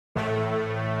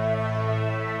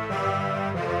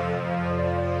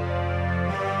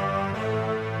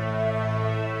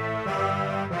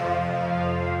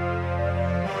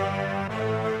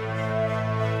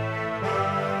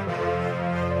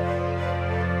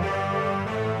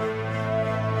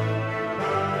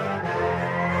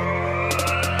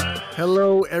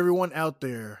Hello, everyone out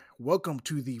there. Welcome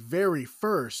to the very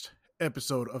first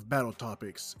episode of Battle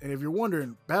Topics. And if you're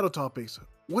wondering, Battle Topics,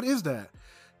 what is that?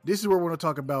 This is where we're going to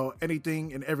talk about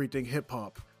anything and everything hip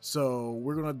hop. So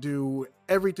we're going to do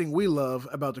everything we love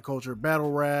about the culture, battle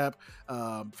rap,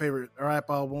 favorite rap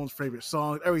albums, favorite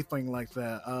songs, everything like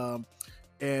that.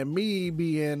 And me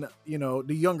being, the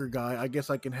younger guy, I guess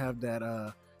I can have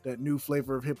that new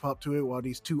flavor of hip hop to it, while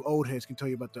these two old heads can tell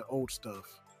you about the old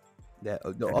stuff.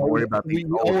 Don't worry about the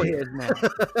old heads now.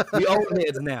 The old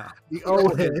heads now. The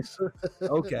old heads.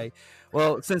 Okay.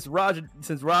 Well, since Roger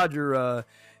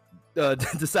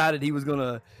decided he was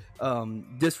gonna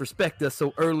disrespect us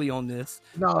so early on this.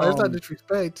 No, it's not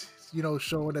disrespect. It's,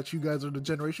 showing that you guys are the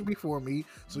generation before me,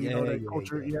 so that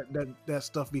culture, that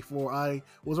stuff before I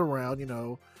was around,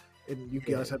 and you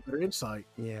guys have better insight.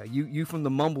 Yeah, you from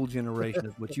the mumble generation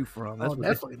is what you from. That's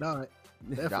definitely not.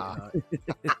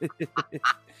 Definitely not.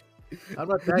 I'm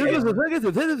not that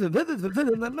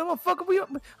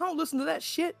motherfucker. I don't listen to that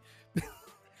shit. I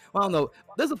don't know.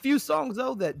 There's a few songs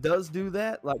though that does do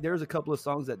that. Like there's a couple of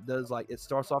songs that does like it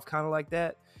starts off kind of like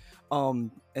that.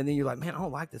 And then you're like, man, I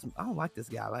don't like this. I don't like this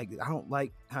guy. Like I don't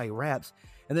like how he raps.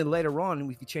 And then later on,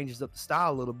 if he changes up the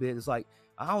style a little bit, it's like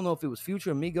I don't know if it was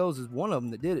Future Amigos is one of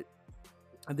them that did it.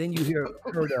 And then you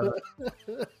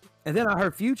and then I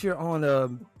heard Future on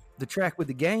the track with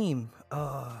the game.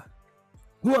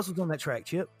 Who else was on that track,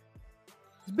 Chip?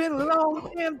 It's been a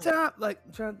long damn time. There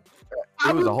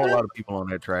was a whole lot of people on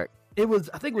that track. It was,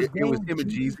 I think it was him and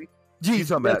Jeezy. Jeezy,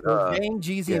 talking about Game,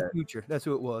 Jeezy, and Future. That's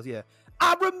who it was. Yeah,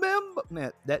 I remember.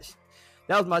 Man, that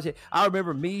was my shit. I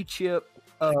remember me, Chip.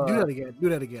 Do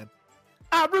that again.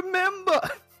 I remember.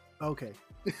 Okay.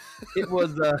 It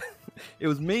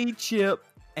was me, Chip,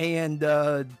 and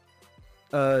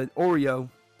Oreo,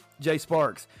 Jay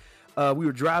Sparks. We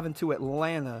were driving to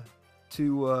Atlanta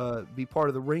to be part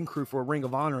of the ring crew for a Ring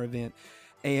of Honor event,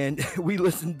 and we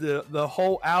listened to the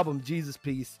whole album Jesus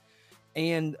Piece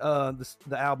and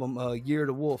the album Year of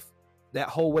the Wolf that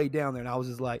whole way down there. And I was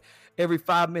just like, every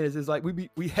 5 minutes it's like we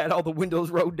had all the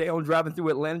windows rolled down driving through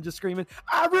Atlanta just screaming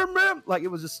I remember. Like we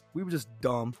were just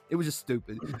dumb. It was just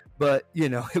stupid, but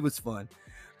it was fun.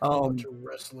 Bunch of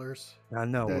wrestlers. I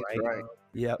know. That's right.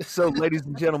 Yeah. So ladies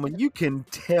and gentlemen, you can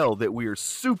tell that we are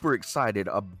super excited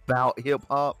about hip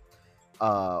hop.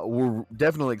 We're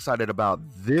definitely excited about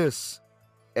this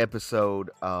episode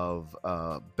of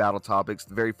Battle Topics,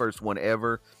 the very first one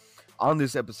ever. On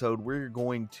this episode, we're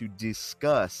going to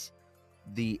discuss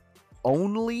the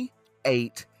only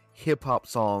 8 hip hop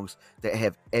songs that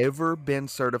have ever been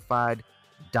certified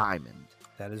diamond.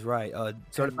 That is right.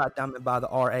 Certified diamond by the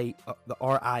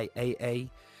RIAA.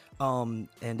 And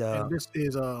this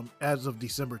is as of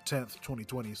December 10th,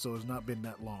 2020, so it's not been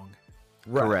that long.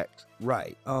 Right, correct.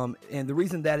 Right. And the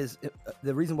reason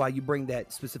why you bring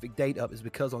that specific date up is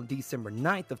because on December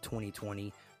 9th of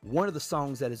 2020, one of the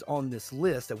songs that is on this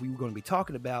list that we were going to be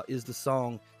talking about is the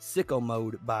song Sicko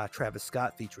Mode by Travis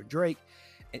Scott featuring Drake.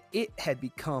 And it had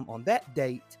become on that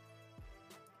date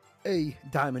a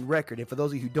diamond record. And for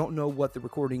those of you who don't know what the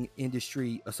Recording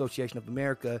Industry Association of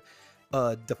America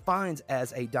defines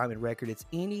as a diamond record, it's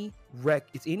any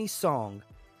song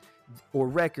or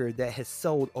record that has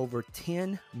sold over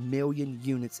 10 million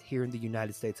units here in the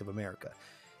United States of America.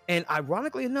 And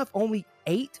ironically enough, only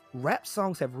 8 rap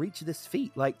songs have reached this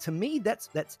feat. Like, to me, that's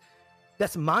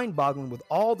mind-boggling with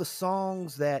all the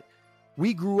songs that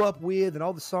we grew up with and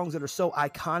all the songs that are so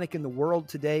iconic in the world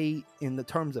today in the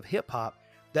terms of hip-hop,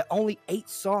 that only 8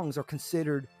 songs are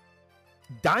considered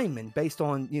diamond based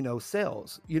on,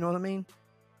 sales. You know what I mean?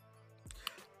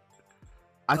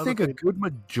 I think a good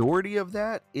majority of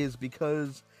that is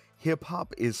because hip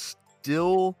hop is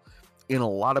still in a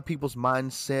lot of people's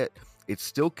mindset. It's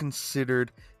still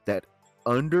considered that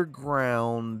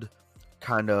underground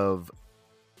kind of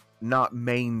not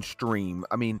mainstream.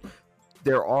 I mean,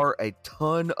 there are a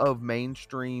ton of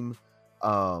mainstream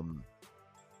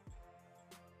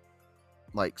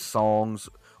like songs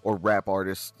or rap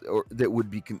artists or that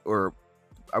would be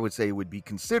I would say would be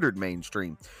considered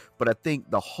mainstream, but I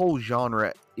think the whole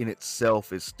genre in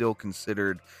itself is still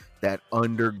considered that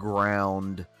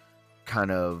underground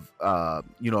kind of,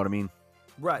 you know what I mean?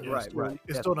 Right.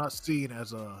 It's still not seen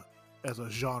as a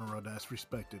genre that's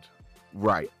respected.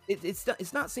 Right.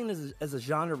 It's not seen as a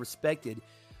genre respected,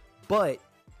 but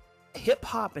hip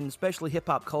hop and especially hip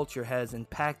hop culture has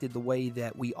impacted the way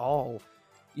that we all,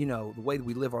 the way that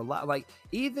we live our life. Like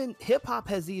even hip hop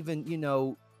has even,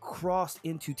 crossed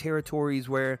into territories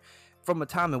where from a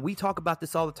time, and we talk about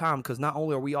this all the time because not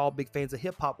only are we all big fans of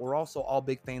hip hop, we're also all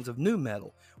big fans of nu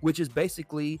metal, which is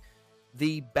basically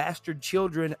the bastard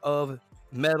children of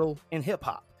metal and hip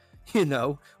hop. you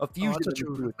know, a Oh, fusion.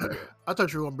 I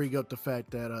thought you were gonna bring up the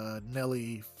fact that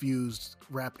Nelly fused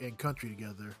rap and country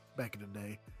together back in the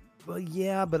day. Well,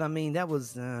 yeah, but I mean, that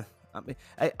was, I mean,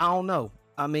 I don't know.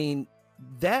 I mean,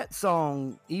 that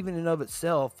song, even in of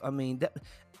itself, I mean, that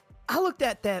I looked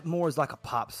at that more as like a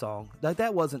pop song. Like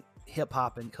that wasn't hip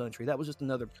hop and country. That was just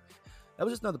another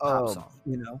pop song,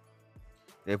 you know.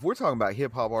 If we're talking about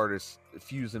hip hop artists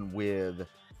fusing with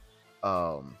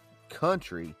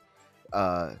country,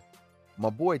 my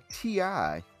boy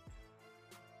T.I.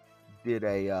 did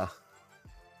a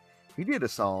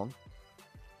song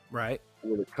Right.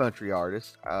 with a country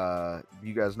artist.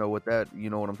 You guys know what that? You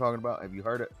know what I'm talking about? Have you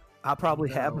heard it? I probably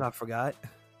have, but No. I forgot.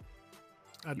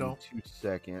 I Give me don't. 2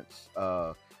 seconds.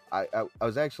 I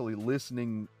was actually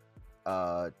listening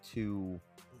to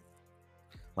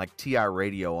like TI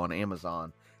Radio on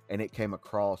Amazon, and it came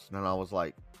across, and I was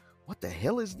like, "What the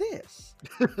hell is this?"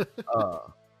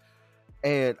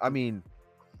 And I mean,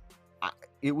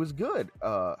 it was good.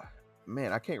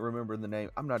 Man, I can't remember the name.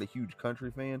 I'm not a huge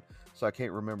country fan, so I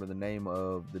can't remember the name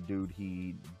of the dude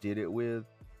he did it with.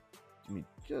 Give me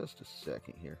just a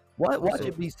second here. Watch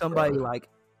it be somebody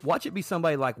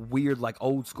like weird, like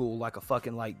old school, like a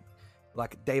fucking like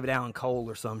David Allen Cole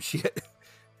or some shit.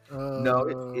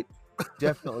 No, it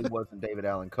definitely wasn't David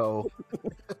Allen Cole.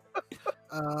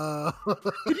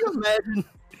 Could you imagine,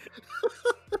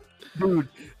 dude?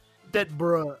 That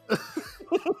bruh.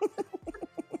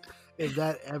 If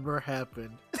that ever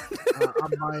happened,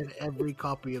 I'm buying every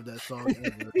copy of that song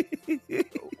ever.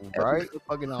 Right?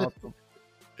 fucking awesome.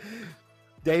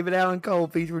 David Allen Cole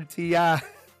featuring T.I.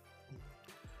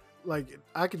 Like,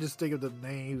 I can just think of the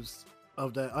names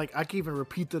of that. Like, I can even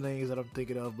repeat the names that I'm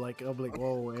thinking of. Like, I'm like,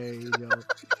 oh, hey, yo.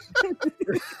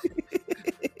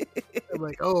 I'm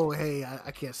like, oh, hey,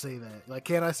 I can't say that. Like,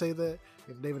 can I say that?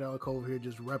 And David Allen Cole here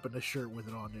just repping the shirt with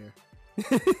it on there.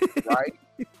 Right?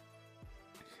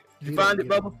 You find it,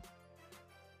 Bubba?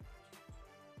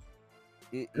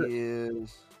 It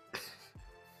is.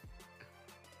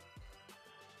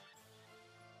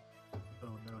 Oh,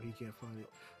 no, he can't find it.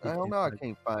 I don't know. I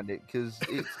can't find it because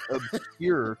it's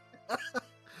obscure.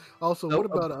 Also, So what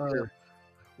about obscure.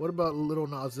 what about Lil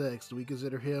Nas X? Do we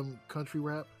consider him country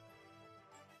rap?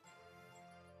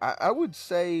 I would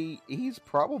say he's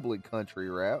probably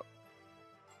country rap.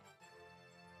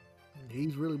 He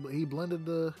blended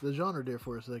the genre there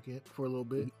for a little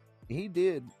bit. He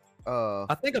did.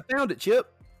 I think I found it,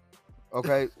 Chip.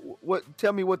 Okay.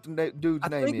 Tell me what the dude's I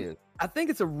name think- is. I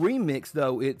think it's a remix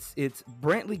though. It's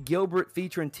Brantley Gilbert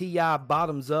featuring T.I.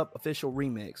 Bottoms Up official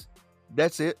remix.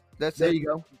 That's it. That's There it. you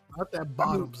go. Not that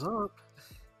bottoms up.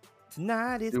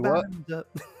 Tonight is Do what? bottoms up.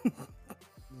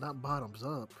 Not bottoms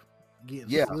up.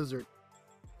 Getting Yeah. slizzard.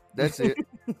 That's it.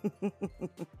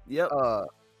 Yep. I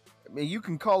mean, you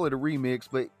can call it a remix,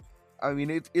 but I mean,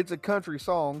 it's a country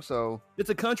song, so It's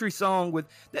a country song with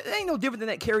that ain't no different than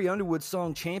that Carrie Underwood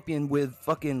song "Champion" with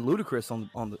fucking Ludacris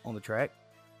on the track.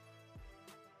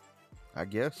 I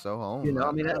guess so. I don't You know, know.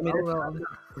 I mean, I don't know.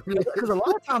 because a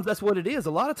lot of times that's what it is.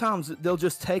 A lot of times they'll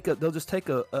just take a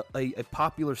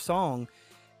popular song,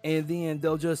 and then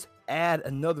they'll just add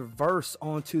another verse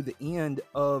onto the end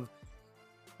of,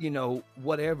 you know,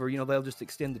 whatever. You know, they'll just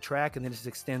extend the track and then just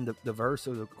extend the verse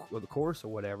or the chorus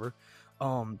or whatever.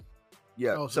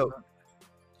 Yeah. Oh, So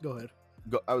go ahead.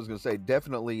 I was gonna say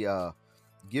definitely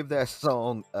give that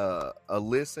song a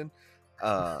listen.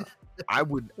 I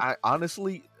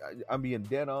honestly, I'm being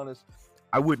dead honest.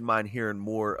 I wouldn't mind hearing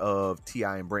more of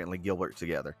T.I. and Brantley Gilbert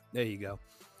together. There you go.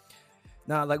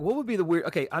 Now, like, what would be the weird?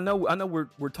 Okay, I know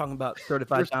we're talking about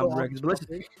certified We're time still records, but off let's,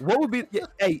 topic. what would be? Yeah,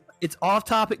 hey, it's off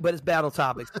topic, but it's battle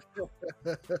topics.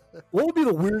 What would be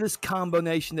the weirdest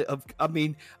combination of? I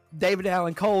mean, David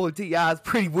Allen Cole and T.I. is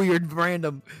pretty weird and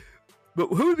random. But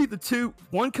who would be the two?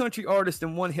 One country artist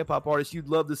and one hip hop artist you'd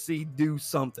love to see do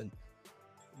something.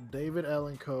 David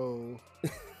Allen Cole.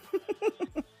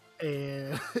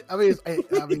 And I mean,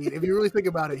 if you really think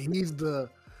about it, he's the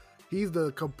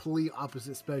complete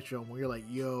opposite spectrum. Where you're like,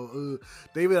 yo,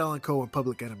 David Allen Cole and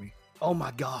Public Enemy. Oh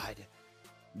my god!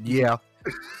 Yeah.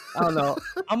 I don't know.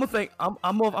 I'm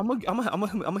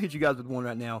gonna hit you guys with one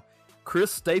right now. Chris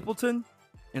Stapleton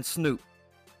and Snoop.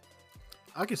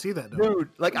 I can see that though. Dude,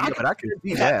 like Yeah, but I can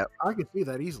see that. I can see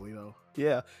that easily though.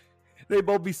 Yeah. They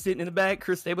both be sitting in the back.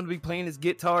 Chris Stapleton be playing his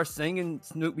guitar, singing.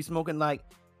 Snoop be smoking like,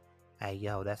 hey,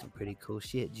 yo, that's some pretty cool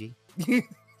shit, G.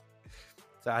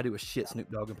 So I do a shit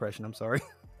Snoop Dogg impression. I'm sorry.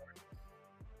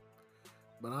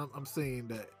 But I'm saying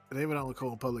that David Allen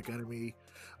Cole and Public Enemy,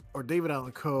 or David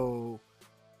Allen Cole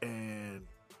and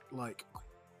like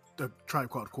the Tribe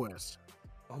Called Quest.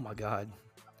 Oh, my God.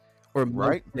 or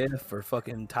Right. Def or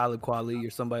fucking Tyler Kweli or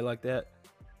somebody like that.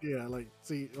 Yeah, like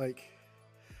see, like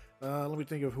let me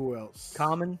think of who else.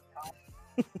 Common.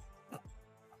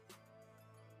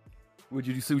 Would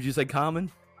you say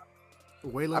Common?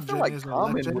 Waylon I feel like Jennings and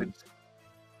Common Legend. would.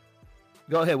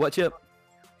 Go ahead. What, Chip?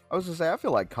 I was gonna say, I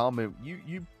feel like Common.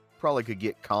 You probably could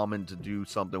get Common to do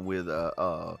something with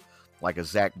like a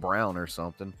Zach Brown or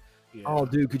something. Yeah. Oh,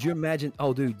 dude, could you imagine?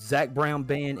 Oh, dude, Zach Brown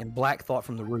Band and Black Thought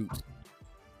from the Roots.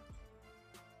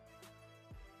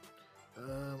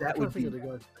 I can't think of the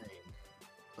guy's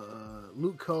name.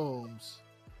 Luke Combs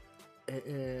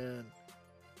and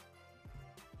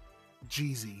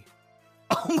Jeezy.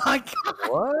 Oh my god!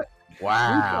 What?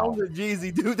 Wow. Luke Combs and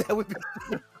Jeezy, dude, that would be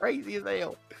crazy as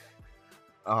hell.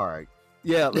 All right.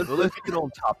 Yeah, Let's get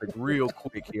on topic real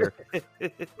quick here.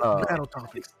 Battle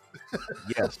topics.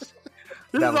 Yes. this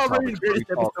is Battle already topics the greatest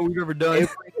we talk episode we've ever done.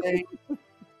 Everything.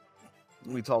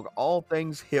 We talk all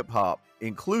things hip hop,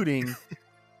 including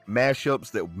mashups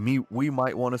that we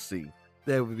might want to see.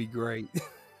 That would be great.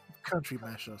 Country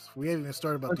mashups. We haven't even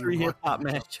started about Country the hip hop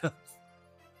rock matchups.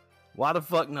 Why the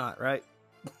fuck not, right?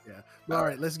 Yeah. But all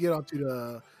right, let's get on to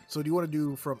the. So, do you want to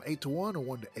do from 8 to 1 or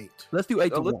 1 to 8? Let's do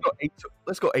 8 to 1.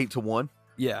 Let's go 8 to 1.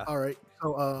 Yeah. All right.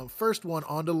 So, first one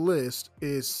on the list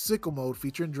is Sickle Mode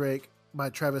featuring Drake by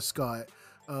Travis Scott.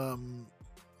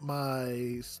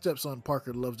 My stepson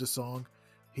Parker loves this song.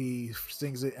 He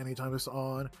sings it anytime it's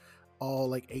on, all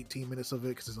like 18 minutes of it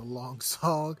because it's a long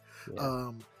song.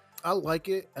 Yeah. I like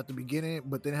it at the beginning,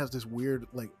 but then it has this weird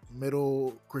like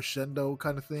middle crescendo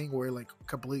kind of thing where it like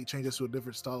completely changes to a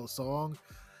different style of song.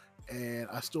 And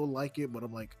I still like it, but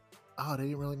I'm like, oh, they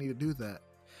didn't really need to do that.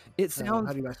 It sounds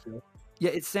how do you guys feel?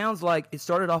 Yeah, it sounds like it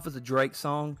started off as a Drake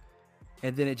song,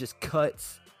 and then it just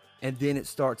cuts, and then it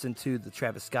starts into the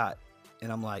Travis Scott.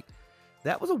 And I'm like,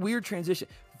 that was a weird transition.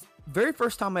 Very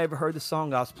first time I ever heard the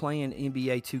song, I was playing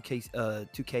NBA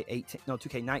 2K18, no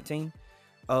 2K19.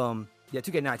 Yeah,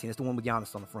 2K19. It's the one with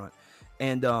Giannis on the front,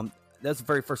 and that's the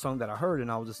very first song that I heard,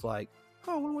 and I was just like,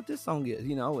 oh, I wonder what this song is,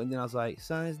 you know. And then I was like,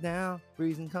 sun is down,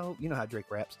 freezing cold. You know how Drake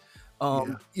raps,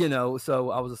 you know.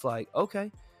 So I was just like,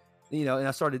 okay. You know, and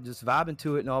I started just vibing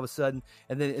to it, and all of a sudden,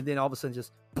 and then all of a sudden,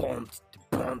 just boom,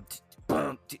 boom,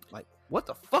 boom, like, what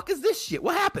the fuck is this shit?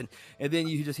 What happened? And then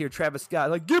you just hear Travis Scott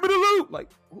like, "Give me the loot!" Like,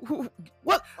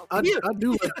 what? I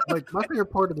do like my favorite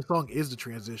part of the song is the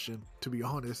transition. To be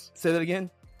honest, Say that again.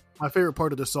 my favorite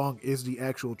part of the song is the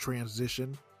actual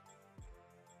transition.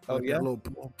 Oh Like, yeah, that little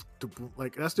boom, boom,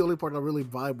 like that's the only part I really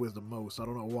vibe with the most. I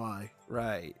don't know why.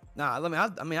 right. Nah,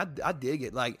 I dig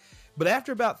it. Like, but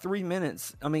after about 3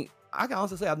 minutes, I mean, I can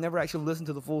honestly say I've never actually listened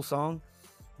to the full song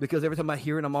because every time I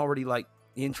hear it, I'm already like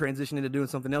in transition into doing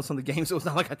something else on the game. So it's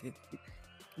not like I did.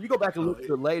 You go back and listen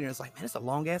to it later, and it's like, man, it's a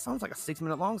long ass song. It's like a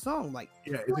 6-minute long song. Like,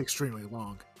 Yeah, it's extremely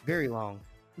long. very long.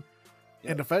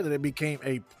 And the fact that it became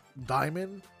a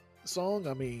diamond song,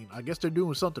 I mean, I guess they're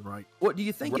doing something right. What do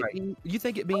you think? Right. You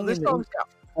think it being This in the, song's got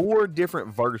 4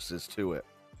 different verses to it.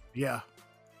 Yeah,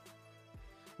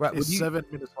 right? it's well, 7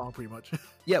 minutes long, pretty much.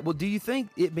 Yeah. Well, do you think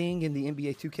it being in the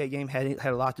NBA 2K game had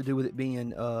a lot to do with it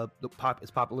being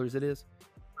as popular as it is?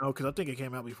 No, because I think it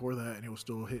came out before that, and it was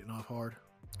still hitting off hard.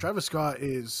 Travis Scott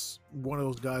is one of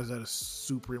those guys that is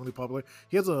supremely popular.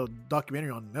 He has a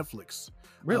documentary on Netflix.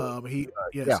 Really?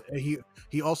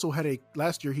 He also had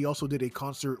last year. He also did a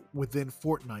concert within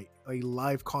Fortnite, a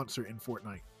live concert in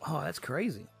Fortnite. Oh, that's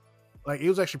crazy. Like, it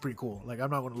was actually pretty cool. Like,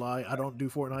 I'm not gonna lie, I don't do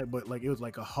Fortnite, but like it was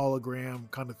like a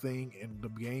hologram kind of thing in the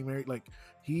game area. Like,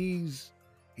 he's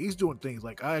doing things.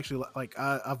 Like, I actually like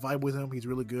I vibe with him. He's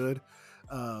really good.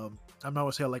 I'm not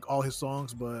gonna say I like all his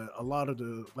songs, but a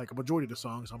majority of the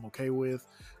songs I'm okay with.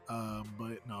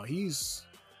 But no, he's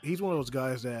one of those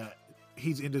guys that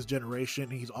he's in this generation.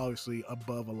 He's obviously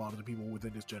above a lot of the people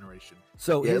within this generation.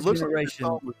 So Yeah, his it looks like this generation.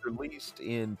 song was released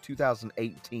in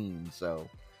 2018. So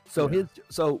Yeah.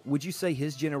 So would you say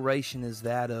his generation is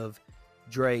that of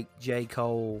Drake, J.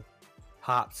 Cole,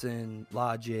 Hopsin,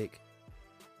 Logic,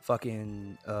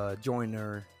 fucking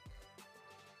Joyner?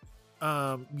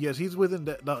 Yes, he's within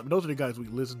that. Those are the guys we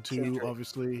listen to, Kendrick.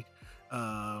 obviously.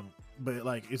 But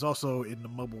like, it's also in the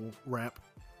mumble rap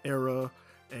era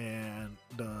and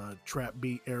the trap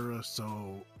beat era.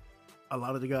 So a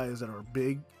lot of the guys that are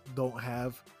big don't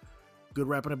have good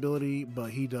rapping ability,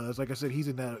 but he does. Like I said, he's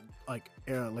in that like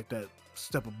era, like that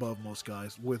step above most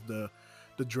guys with the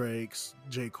Drakes,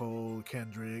 J. Cole,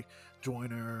 Kendrick,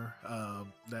 Joyner,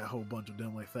 that whole bunch of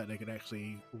them like that. They can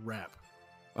actually rap.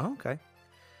 Oh, okay.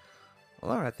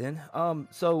 Well, all right then.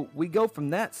 So we go from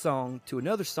that song to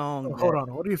another song. Hold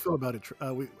on, what do you feel about it,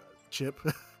 Chip?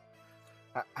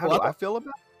 how Well, do I feel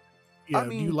about it? Yeah, I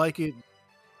do you mean- like it?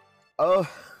 Uh,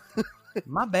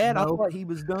 My bad. I No. thought he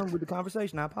was done with the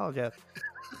conversation. I apologize.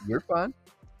 You're fine.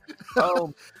 I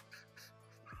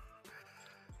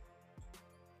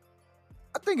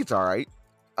think it's all right.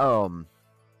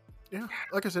 Yeah,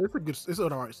 like I said, it's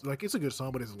an alright, like it's a good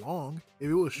song, but it's long. If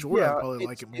it was short, I'd probably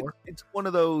like it more. It's one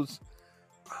of those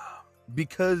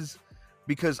because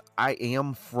I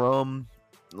am from,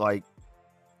 like,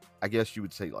 I guess you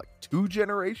would say, like, 2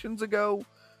 generations ago.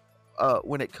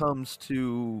 When it comes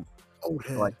to Old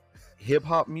head. like hip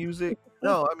hop music,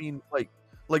 no, I mean like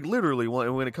literally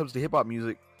when it comes to hip hop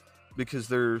music,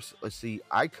 because let's see,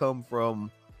 I come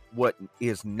from what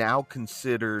is now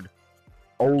considered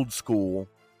old school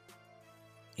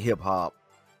hip hop,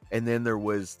 and then there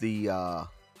was the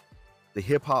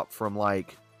hip hop from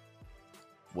like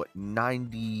what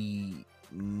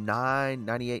 99,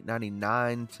 98,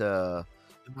 99 to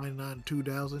 99,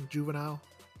 2000, Juvenile.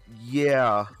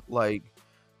 yeah, like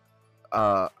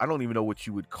I don't even know what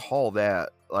you would call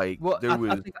that. Like, Well, there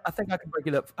was I think I can break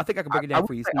it up. I think I can break it down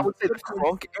for you. I would say the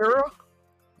crunk era.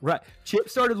 Right. Chip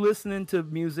started listening to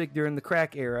music during the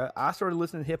crack era. I started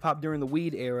listening to hip hop during the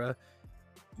weed era.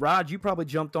 Rod, you probably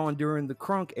jumped on during the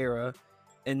crunk era,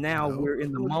 and now No, we're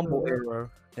in the I was mumble listening era.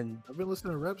 And I've been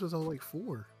listening to rap since I was like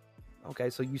 4. okay,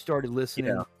 so you started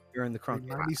listening Yeah. during the crunk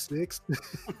Like era. 96.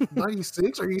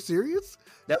 96? Are you serious?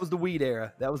 That was the weed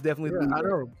era. That was definitely the Yeah, weed I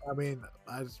era. know. I mean,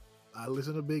 I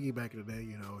listened to Biggie back in the day.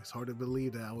 You know, it's hard to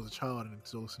believe that I was a child and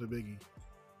still listen to Biggie.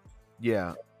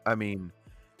 Yeah, I mean,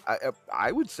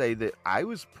 I would say that I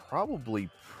was probably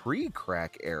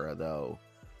pre-crack era though.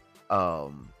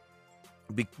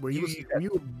 Where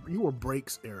you were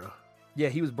Breaks era. Yeah,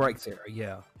 he was Breaks era.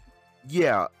 Yeah.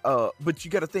 Yeah, but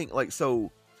you got to think, like,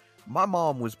 so my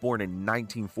mom was born in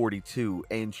 1942,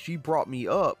 and she brought me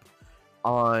up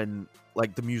on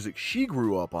like the music she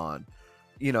grew up on,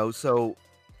 so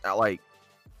like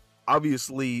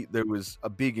obviously there was a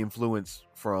big influence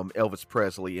from Elvis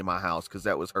Presley in my house because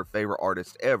that was her favorite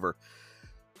artist ever.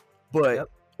 But Yep.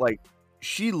 like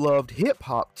she loved hip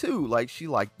hop too, like she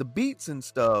liked the beats and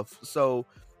stuff. So,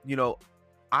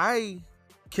 I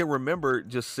can remember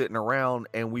just sitting around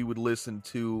and we would listen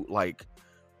to like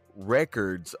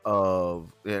records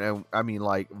of, I mean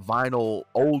like vinyl,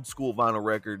 old school vinyl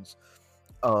records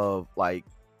of like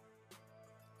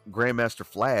Grandmaster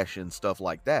Flash and stuff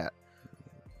like that.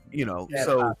 Yeah,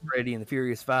 So Freddy and the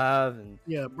Furious Five, and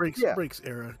Yeah, Breaks Yeah. Breaks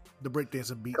era. The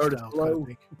breakdancing beat Curtis style Blow. kind of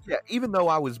thing. yeah, even though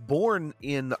I was born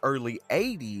in the early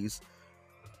 80s,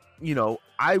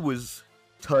 I was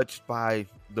touched by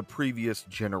the previous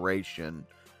generation.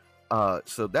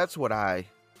 So that's what I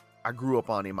grew up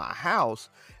on in my house.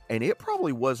 And it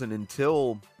probably wasn't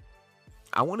until,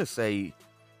 I want to say,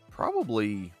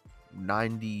 probably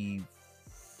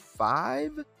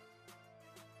 95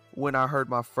 when I heard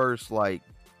my first, like,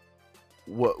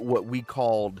 what we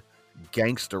called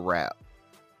gangster rap.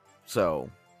 So,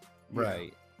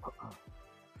 right.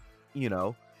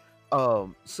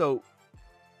 So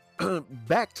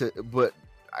back to, but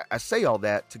I say all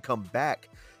that to come back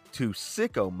to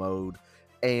Sicko Mode,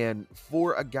 and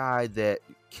for a guy that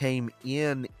came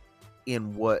in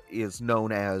what is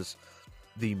known as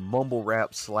the mumble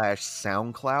rap /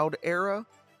 SoundCloud era,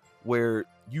 where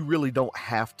you really don't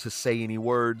have to say any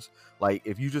words. Like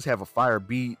if you just have a fire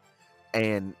beat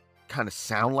and kind of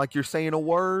sound like you're saying a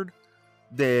word,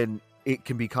 then it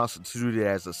can be constituted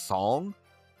as a song.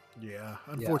 Yeah,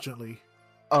 unfortunately.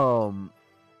 So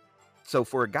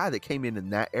for a guy that came in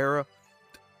that era,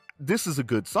 this is a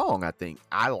good song. I think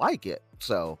I like it.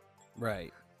 So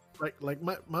Right. Like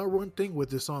my one thing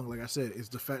with this song, like I said, is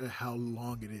the fact of how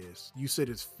long it is. You said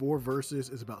it's 4 verses.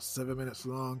 It's about 7 minutes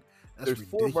long. That's there's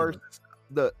ridiculous. 4 verses.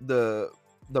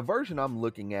 The version I'm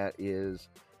looking at is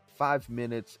 5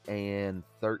 minutes and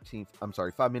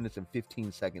 5 minutes and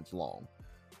 15 seconds long.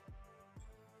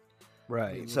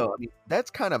 Right. So I mean,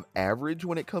 that's kind of average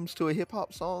when it comes to a hip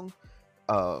hop song.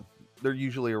 They're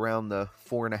usually around the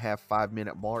 4.5, 5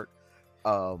 minute mark.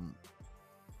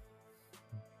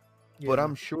 But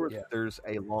I'm sure that there's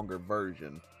a longer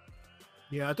version.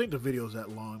 Yeah, I think the video's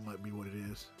that long might be what it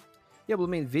is. Yeah, well, I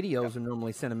mean, videos are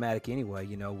normally cinematic anyway,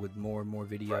 with more and more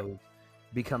videos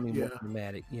becoming more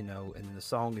cinematic, and the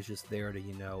song is just there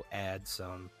to, add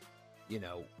some,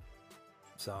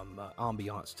 some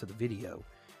ambiance to the video.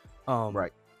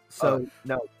 Right. So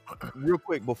now, real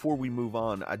quick, before we move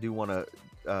on, I do want to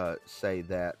say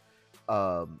that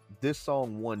this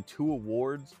song won 2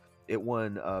 awards. It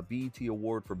won a BET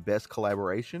Award for Best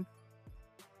Collaboration,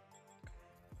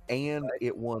 and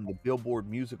it won the Billboard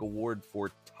Music Award for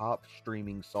Top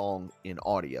Streaming Song in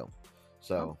Audio.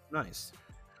 So nice.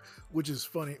 which is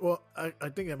funny. Well, I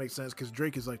think that makes sense because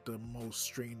Drake is like the most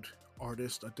streamed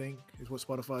artist. I think is what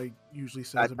Spotify usually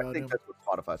says I about think him. that's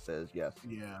what Spotify says. Yes.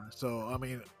 Yeah. So I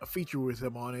mean, a feature with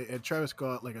him on it, and Travis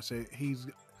Scott, like I said, he's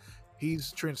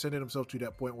transcended himself to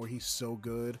that point where he's so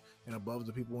good and above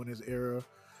the people in his era.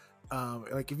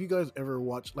 Like if you guys ever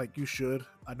watch, like you should,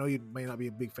 I know you may not be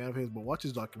a big fan of his, but watch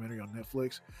his documentary on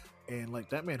Netflix. And like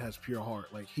that man has pure heart.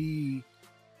 Like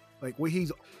what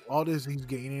he's all this he's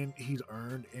gaining, he's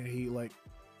earned, and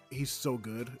he's so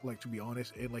good. Like to be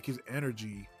honest, and like his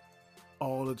energy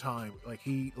all the time. Like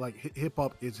hip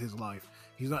hop is his life.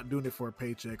 He's not doing it for a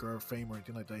paycheck or a fame or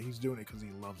anything like that. He's doing it because he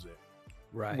loves it.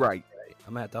 Right.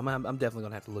 I'm definitely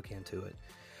gonna have to look into it.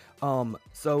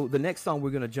 So the next song we're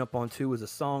gonna jump onto is a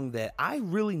song that I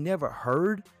really never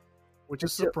heard, Which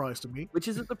is a surprise to me. which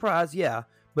is a surprise, yeah.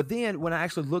 But then when I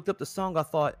actually looked up the song, I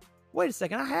thought, wait a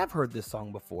second, I have heard this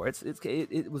song before.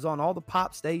 It was on all the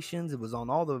pop stations. It was on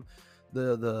all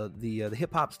the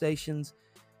hip hop stations.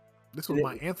 This was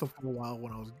my anthem for a while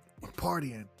when I was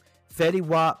partying. Fetty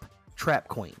Wap, Trap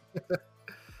Queen.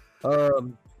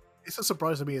 It's a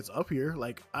surprise to me it's up here.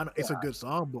 Like, it's a good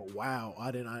song, but wow,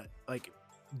 I did not like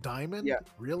Diamond. Yeah.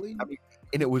 Really? I mean,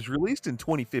 and it was released in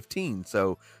 2015,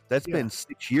 so that's been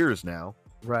 6 years now.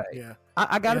 Right. Yeah.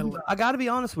 I gotta be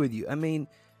honest with you. I mean,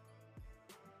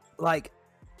 like,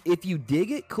 if you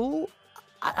dig it, cool.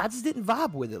 I just didn't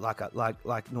vibe with it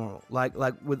like normal. Like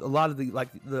with a lot of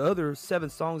the other 7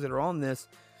 songs that are on this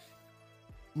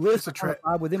list, It's a trap.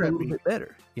 vibe with them a trap little beat. bit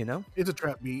better. You know. It's a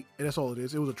trap beat, and that's all it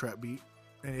is. It was a trap beat,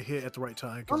 and it hit at the right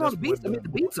time. Oh, no, the beats. I mean, the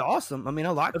beats are awesome. I mean, I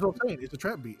like. That's what I'm saying. It's a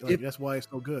trap beat. Like, that's why it's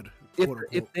so good. quote unquote.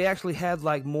 If they actually had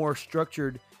like more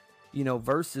structured,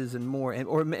 verses and more,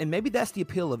 and maybe that's the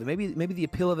appeal of it. Maybe the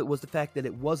appeal of it was the fact that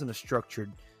it wasn't a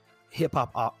structured hip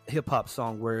hop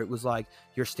song where it was like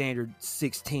your standard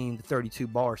 16 to 32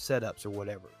 bar setups or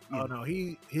whatever. Oh no,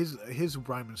 his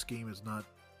rhyming scheme is not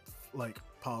like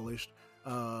polished.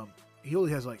 He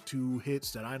only has like 2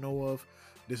 hits that I know of.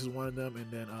 This is one of them,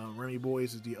 and then Remy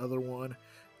Boys is the other one.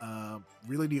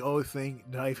 Really, the only thing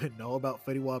that I even know about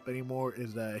Fetty Wap anymore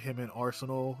is that him and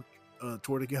Arsenal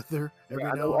tour together every I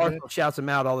now know and then. Arsenal shouts him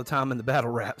out all the time in the battle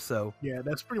rap. So Yeah,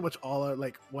 that's pretty much all.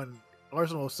 Like when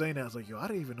Arsenal was saying that, I was like, yo, I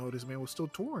didn't even know this man was still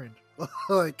touring.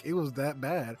 Like it was that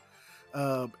bad.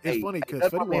 It's funny because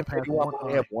Fetty Wap has one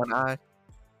eye. One eye.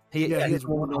 he has has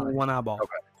one eye. one eyeball.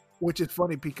 Okay. Which is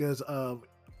funny because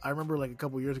I remember like a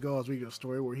couple years ago I was reading a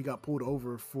story where he got pulled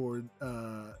over for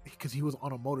because he was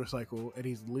on a motorcycle and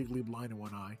he's legally blind in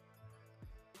one eye.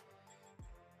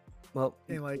 Well,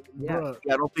 And like, Yeah. bruh,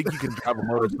 Yeah, I don't think you can drive a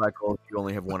motorcycle if you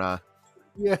only have one eye.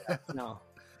 yeah. no.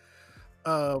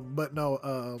 But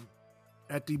no,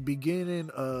 at the beginning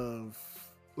of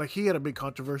like he had a big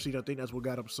controversy. I think that's what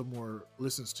got him some more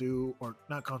listens to, or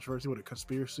not controversy, but a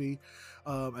conspiracy.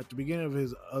 At the beginning of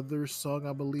his other song,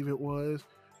 I believe it was.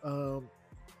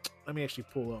 Let me actually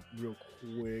pull up real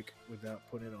quick without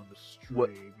putting it on the stream. What-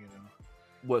 You know,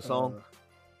 What song?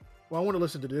 well, I want to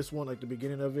listen to this one, like the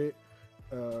beginning of it.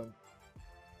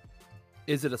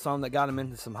 Is it a song that got him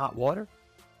into some hot water?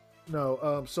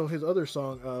 No, so his other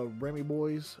song, Remy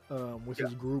Boys, with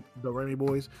his group, the Remy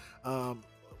Boys,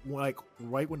 like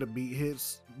right when the beat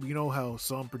hits, you know how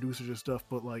some producers and stuff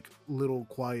put like little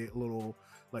quiet little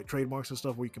like trademarks and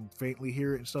stuff where you can faintly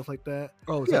hear it and stuff like that.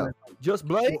 Oh, Yeah. Just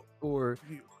Blake or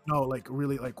No, like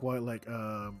really like quiet, like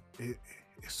it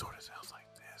sort of sounds like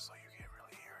this, so you can't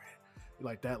really hear it,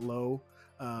 like that low.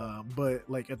 But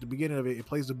like at the beginning of it, it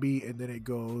plays the beat and then it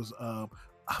goes, "I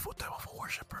will die of a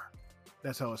worshiper."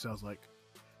 That's how it sounds like.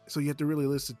 So you have to really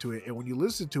listen to it, and when you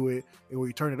listen to it and when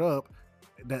you turn it up,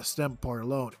 that stem part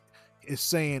alone is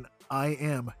saying, "I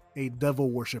am a devil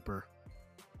worshiper."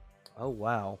 oh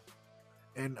wow.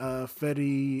 And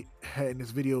Fetty in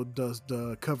this video does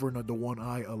the covering of the one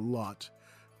eye a lot.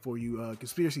 For you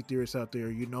conspiracy theorists out there,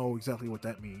 you know exactly what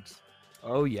that means.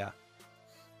 Oh yeah.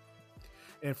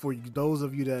 And for those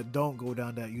of you that don't go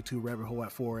down that YouTube rabbit hole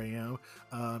at 4 a.m.,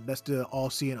 that's the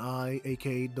all-seeing eye,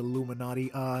 aka the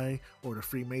Illuminati eye or the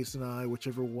Freemason eye,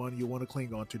 whichever one you want to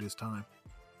cling on to this time.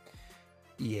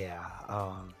 Yeah.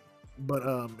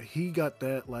 But he got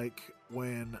that like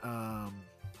when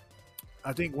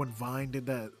I think when Vine did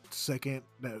that second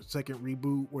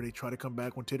reboot where they try to come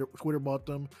back when Twitter bought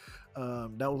them,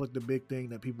 that was like the big thing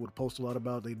that people would post a lot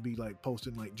about. They'd be like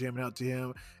posting like jamming out to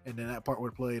him, and then that part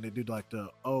would play, and they do like the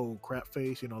crap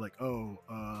face, you know, like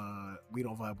we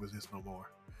don't vibe with this no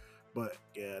more. But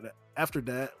yeah, after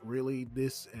that, really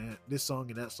this song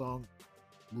and that song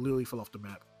literally fell off the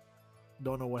map.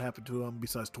 Don't know what happened to him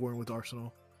besides touring with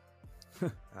Arsenal.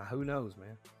 Who knows,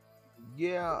 man?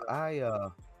 Yeah,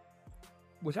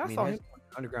 Which I I mean, saw has- him.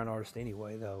 underground artist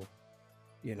anyway, though.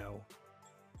 You know,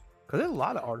 because there's a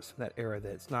lot of artists from that era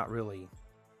that's not really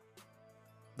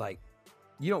like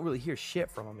you don't really hear shit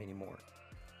from them anymore.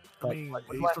 I mean,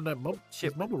 he's from that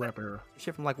mumble rap era.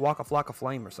 Shit from like Waka Flocka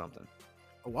Flame or something.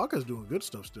 Waka's doing good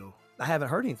stuff still. I haven't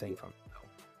heard anything from him though.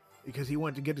 Because he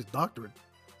went to get his doctorate.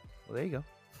 Well, there you go.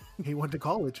 He went to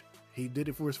college. He did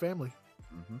it for his family.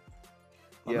 Mm-hmm.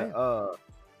 Oh,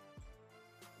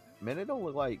 Yeah, man, it don't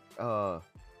look like Fetty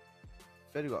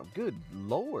Wap. Good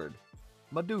lord,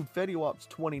 my dude Fetty Wap's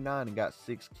 29 and got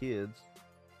 6 kids.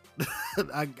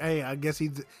 I guess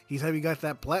he's got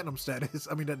that platinum status.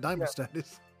 I mean that diamond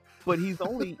status. But he's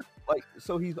only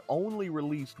he's only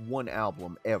released one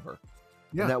album ever.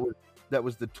 Yeah, and that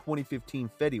was the 2015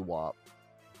 Fetty Wap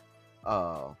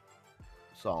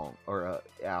song or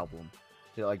album,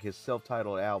 like his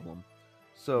self-titled album.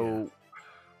 So,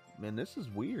 man, this is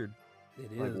weird.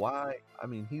 It Like, is. why? I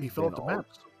mean, He he's fell been off the on map.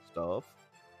 some stuff.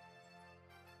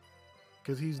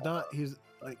 because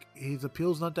his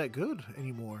appeal's not that good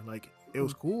anymore. Like it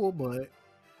was cool, but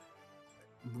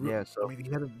Yeah, so- I mean, he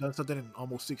hadn't done something in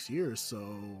almost 6 years. So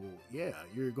yeah,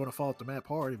 you're gonna fall off the map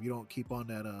hard if you don't keep on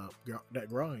that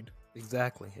grind.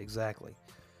 Exactly.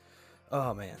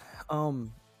 Oh man.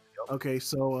 Okay,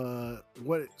 so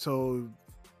So,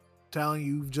 Talon,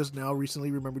 you've just now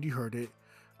recently remembered you heard it.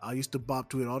 I used to bop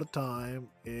to it all the time.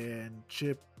 And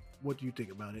Chip, what do you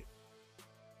think about it?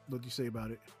 What do you say about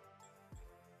it?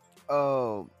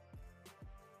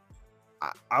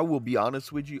 I will be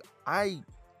honest with you.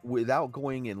 Without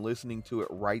going and listening to it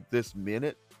right this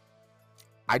minute,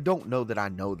 I don't know that I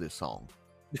know this song.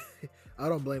 I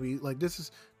don't blame you. Like this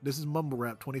is mumble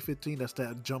rap 2015. That's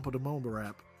that jump of the mumble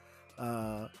rap.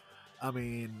 I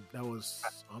mean, I was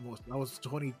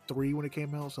 23 when it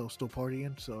came out, so still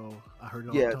partying. So I heard it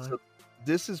all the time. So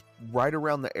this is right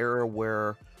around the era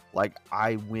where like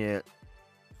I went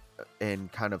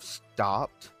and kind of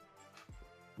stopped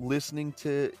listening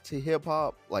to hip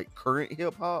hop, like current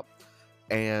hip hop,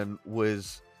 and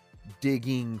was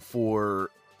digging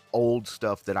for old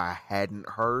stuff that I hadn't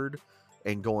heard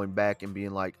and going back and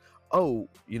being like, oh,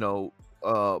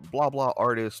 blah blah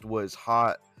artist was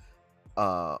hot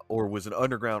or was an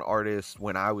underground artist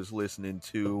when I was listening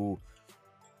to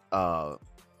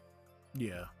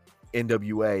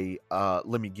NWA,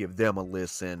 let me give them a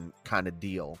listen kind of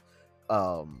deal.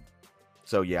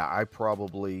 So yeah, I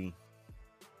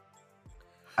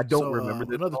don't remember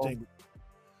this another song. thing.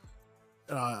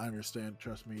 I understand.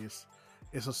 Trust me,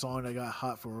 it's a song that got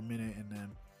hot for a minute and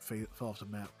then fell off the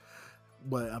map.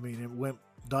 But I mean, it went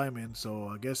diamond, so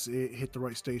I guess it hit the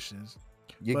right stations.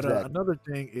 Exactly. But another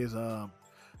thing is,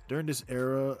 during this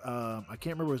era, I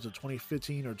can't remember if it was the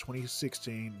 2015 or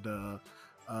 2016, the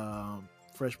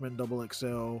freshman double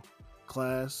XL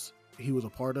class he was a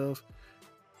part of.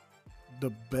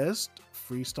 The best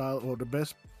freestyle or the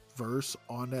best verse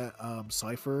on that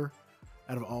cipher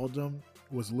out of all of them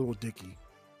was Lil Dicky.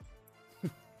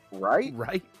 Right?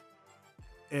 Right.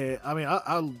 And I mean,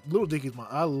 I Lil Dicky's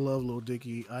I love Lil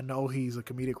Dicky. I know he's a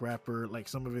comedic rapper. Like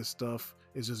some of his stuff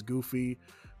is just goofy,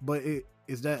 but it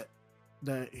is that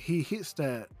he hits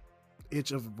that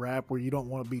itch of rap where you don't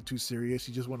want to be too serious.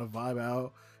 You just want to vibe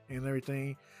out and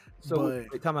everything. So,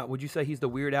 wait, time out. Would you say he's the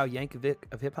Weird Al Yankovic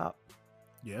of hip hop?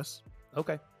 Yes,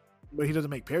 Okay. but he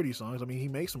doesn't make parody songs. I mean,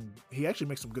 he actually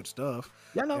makes some good stuff.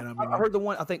 Yeah, no. And I I mean, heard the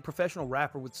one. I think Professional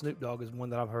Rapper with Snoop Dogg is one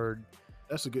that I've heard.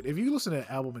 That's a good. If you listen to the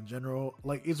album in general,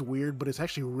 like it's weird, but it's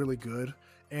actually really good.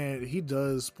 And he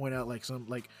does point out like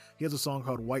he has a song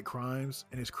called "White Crimes,"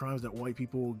 and it's crimes that white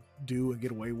people do and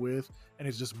get away with, and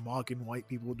it's just mocking white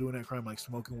people doing that crime, like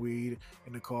smoking weed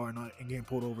in the car and getting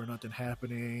pulled over, and nothing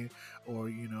happening, or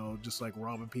just like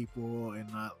robbing people and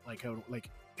not like how like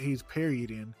he's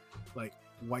parodying like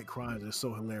white crimes. It's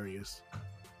so hilarious.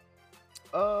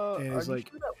 And it's like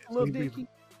Lil Dicky?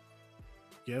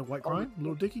 Yeah, White Crime,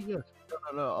 Lil Dicky, yeah.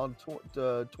 No, on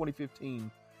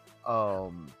 2015.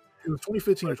 It was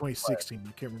 2015 or 2016.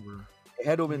 I can't remember. It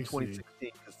had to have Let been me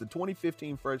 2016 because the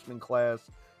 2015 freshman class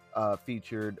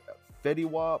featured Fetty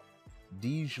Wap,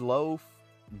 Dej Loaf,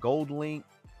 Gold Link,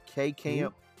 K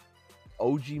Camp,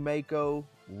 OG Mako,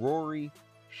 Rory,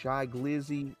 Shy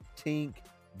Glizzy, Tink,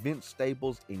 Vince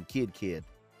Staples, and Kid Kid.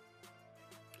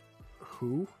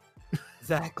 Who?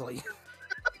 Exactly.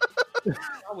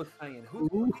 I was saying, who?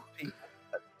 are these people?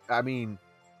 I mean,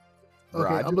 Okay, bro,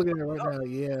 I I'm just- looking at it right now.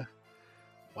 Yeah.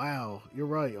 Wow, you're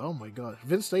right. Oh my god,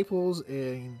 Vince Staples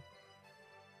is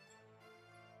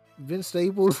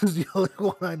the only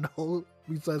one I know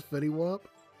besides Fetty Wap.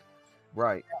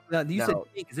 right. Now, you said Now-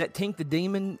 Tink. Is that Tink the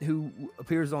Demon who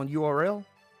appears on URL?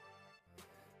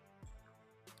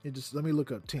 It just let me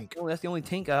look up Tink. Well, that's the only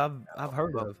Tink I've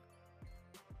heard of.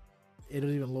 It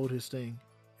doesn't even load his thing.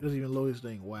 It doesn't even load his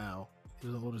thing. Wow. It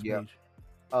doesn't load his Yeah. page.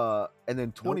 And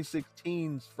then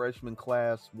 2016's freshman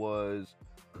class was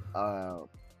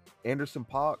Anderson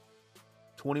 .Paak,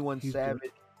 21 He's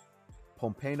Savage,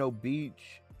 Pompano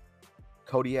Beach,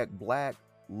 Kodiak Black,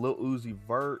 Lil Uzi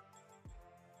Vert,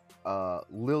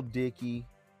 Lil Dicky,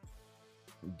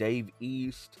 Dave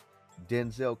East,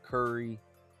 Denzel Curry,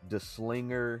 The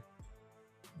Slinger,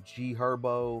 G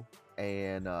Herbo,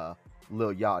 and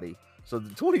Lil Yachty. So the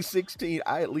 2016,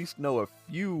 I at least know a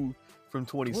few from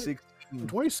 2016.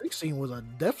 2016 was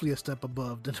definitely a step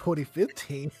above than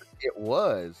 2015. It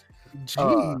was.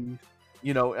 Gee.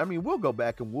 You know, I mean, we'll go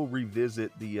back and we'll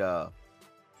revisit the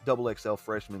Double XL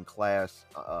freshman class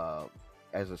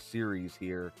as a series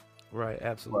here. Right,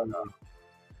 absolutely.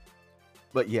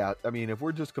 But yeah, I mean, if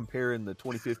we're just comparing the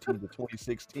 2015 to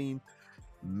 2016,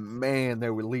 man,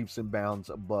 there were leaps and bounds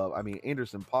above. I mean,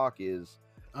 Anderson .Paak is.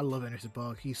 I love Anderson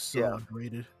 .Paak. He's so Yeah.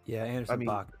 underrated. Yeah, Anderson mean,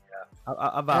 .Paak. Yeah,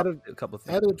 I've Out out of- a couple of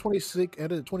things. Out of the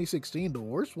 2016, the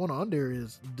worst one on there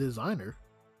is Designer.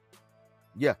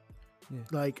 Yeah.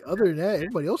 Like other than that,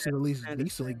 everybody else is at least And-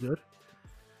 decently good.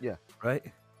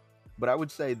 Right? But I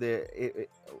would say that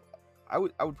I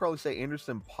would probably say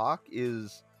Anderson .Paak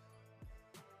is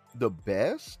the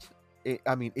best.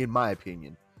 I mean, in my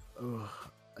opinion, Ugh,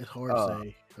 it's hard to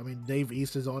say. I mean, Dave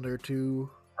East is on there too.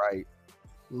 right?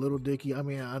 Little Dicky. I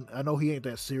mean, I know he ain't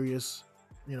that serious,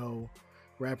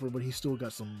 rapper, but he's still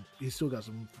got some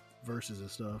verses and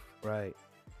stuff. Right.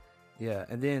 Yeah,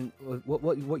 and then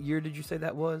what year did you say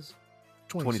that was?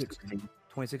 2016.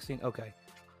 2016. Okay,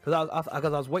 because I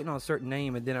was waiting on a certain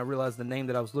name, and then I realized the name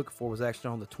that I was looking for was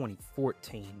actually on the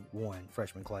 2014 one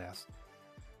freshman class.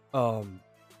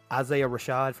 Isaiah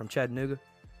Rashad from Chattanooga.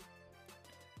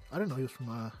 I didn't know he was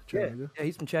from Chattanooga. Yeah,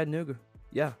 he's from Chattanooga.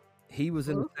 Yeah, he was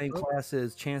in the same class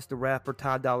as Chance the Rapper,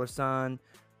 Ty Dolla $ign,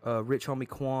 Rich Homie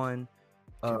Quan,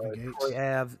 Kevin Gates. Troy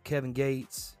Ave, Kevin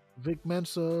Gates. Vic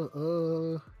Mensa,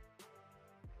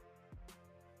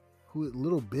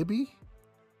 Little Bibby,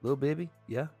 Lil Bibby,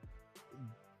 yeah.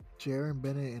 Jaron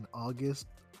Bennett, and August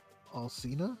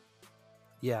Alsina.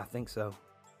 Yeah, I think so.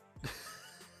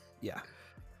 Yeah.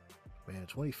 Man,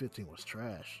 2015 was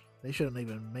trash. They shouldn't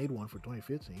even made one for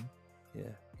 2015. Yeah.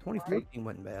 2014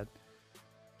 wasn't bad.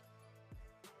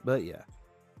 But yeah.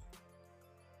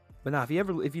 But now, if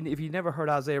you never heard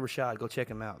Isaiah Rashad, go check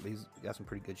him out. He's got some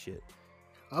pretty good shit.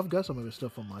 I've got some of his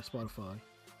stuff on my Spotify.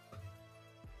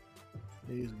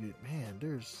 It is good. Man,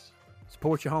 there's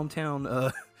Support your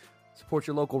hometown, support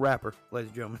your local rapper, ladies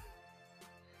and gentlemen.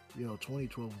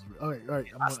 2012 was all right.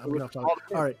 I'm off topic.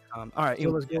 All right. All right. So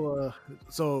let's go.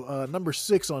 So number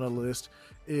 6 on the list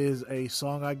is a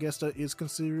song I guess that is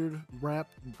considered rap,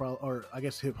 or I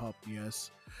guess hip hop.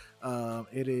 Yes,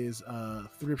 it is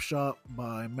 "Thrift Shop"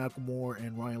 by Macklemore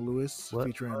and Ryan Lewis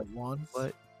featuring Juan.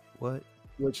 What?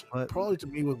 Which probably to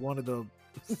me was one of the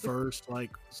first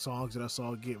songs that I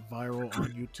saw get viral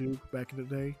on YouTube back in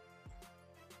the day.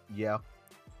 Yeah.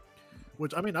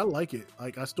 Which I mean, I like it.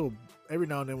 Like I still every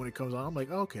now and then when it comes on, I'm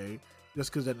like, okay,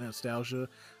 just because that nostalgia.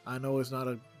 I know it's not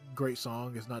a great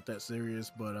song, it's not that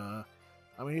serious, but I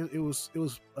mean, it was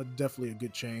definitely a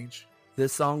good change.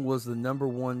 This song was the number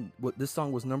one. This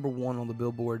song was number one on the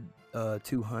Billboard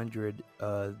 200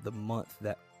 the month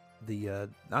that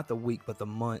not the week but the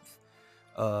month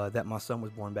that my son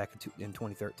was born back in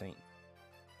 2013.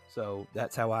 So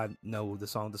that's how I know the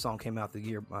song. The song came out the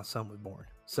year my son was born.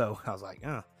 So I was like,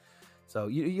 So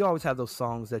you always have those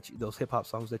songs those hip hop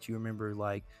songs that you remember,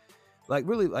 like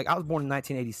really, like I was born in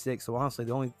 1986. So honestly,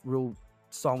 the only real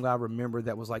song I remember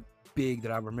that was like big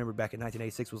that I remember back in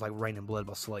 1986 was like "Rain and Blood"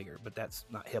 by Slayer, but that's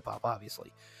not hip hop,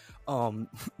 obviously.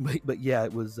 But yeah,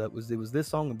 it was this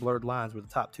song and "Blurred Lines" were the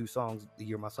top 2 songs the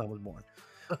year my son was born.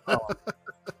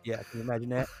 Yeah, can you imagine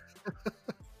that?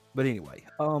 But anyway,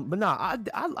 but nah,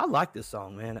 I like this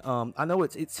song, man. I know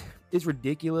it's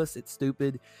ridiculous, it's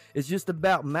stupid. It's just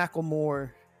about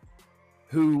Macklemore,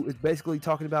 who is basically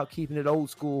talking about keeping it old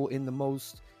school in the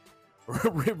most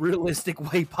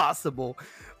realistic way possible.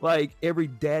 Like every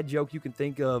dad joke you can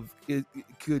think of, it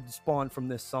could spawn from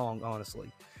this song,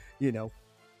 honestly. And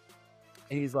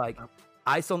he's like,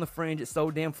 "Ice on the fringe, it's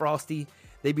so damn frosty."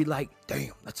 They'd be like,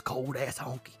 "Damn, that's cold ass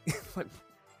honky." Like,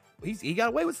 he got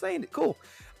away with saying it. Cool.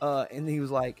 And he was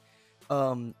like,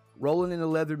 "Rolling in a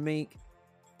leather mink,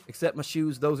 except my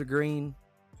shoes, those are green.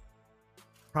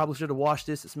 Probably should have washed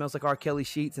this. It smells like R. Kelly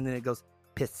sheets." And then it goes,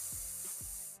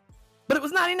 "Piss." But it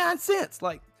was 99 cents.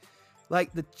 Like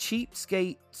the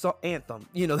cheapskate anthem.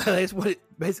 That's what it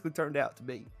basically turned out to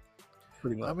be.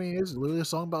 pretty much. I mean, it's literally a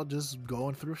song about just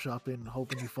going through shopping and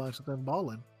hoping you find something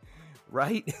balling.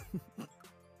 Right?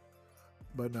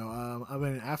 But no, I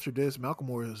mean, after this,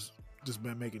 Macklemore has just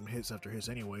been making hits after hits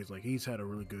anyways. Like, he's had a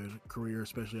really good career,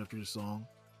 especially after this song.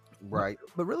 Right.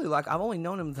 But really, like, I've only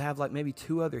known him to have like maybe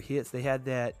 2 other hits. They had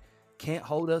that "Can't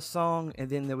Hold Us" song, and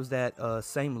then there was that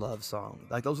 "Same Love" song.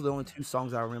 Like, those are the only 2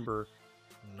 songs I remember.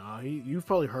 Nah, you've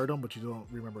probably heard him, but you don't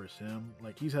remember it's him.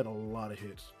 Like, he's had a lot of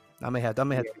hits. I may have to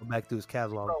go back through his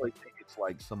catalog. Probably think it's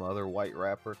like some other white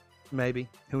rapper. Maybe.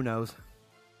 Who knows?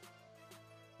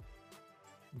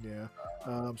 Yeah.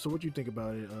 So what do you think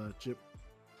about it, Chip?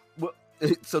 Well,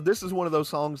 so this is one of those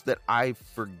songs that I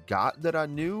forgot that I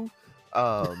knew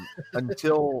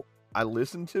until I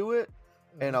listened to it,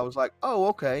 and I was like, "Oh,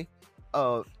 okay."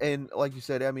 And like you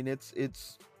said, I mean, it's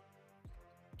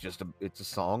just it's a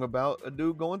song about a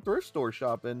dude going thrift store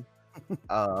shopping.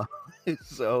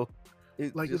 So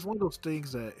It's one of those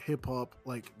things that hip hop,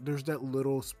 like, there's that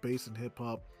little space in hip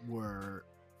hop where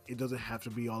it doesn't have to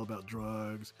be all about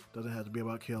drugs, doesn't have to be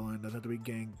about killing, doesn't have to be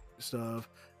gang stuff,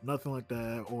 nothing like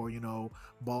that, or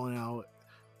balling out.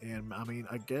 And I mean,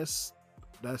 I guess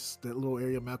that's that little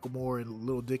area Macklemore and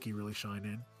Lil Dicky really shine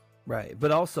in. Right.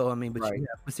 But also, I mean, but Right.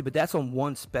 but that's on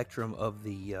one spectrum of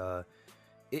the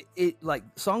it like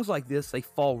songs like this, they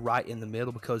fall right in the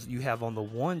middle, because you have on the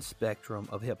one spectrum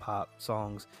of hip hop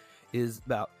songs is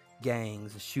about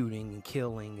gangs and shooting and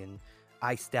killing and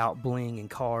iced out bling and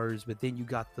cars, but then you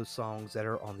got the songs that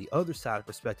are on the other side of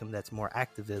the spectrum that's more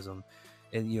activism,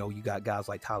 and you got guys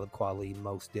like Talib Kweli,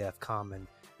 Mos Def, Common,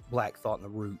 Black Thought and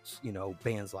the Roots,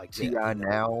 bands like that. T.I.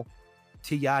 now.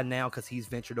 T.I. now, because he's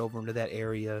ventured over into that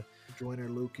area. Joyner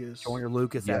Lucas,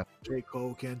 Yeah. J.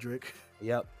 Cole, Kendrick.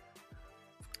 Yep.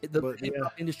 The But, hip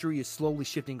hop industry is slowly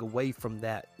shifting away from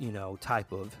that,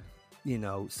 type of,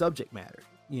 subject matter.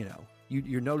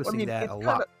 You're noticing that it's a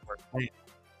lot.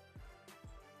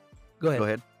 Go ahead. Go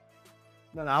ahead.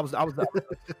 No, I was.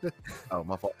 Oh,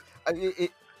 my fault.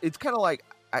 It's kind of like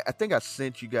I think I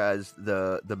sent you guys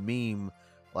the meme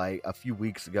like a few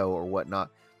weeks ago or whatnot.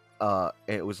 And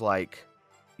it was like,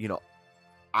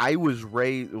 I was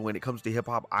raised, when it comes to hip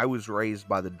hop, I was raised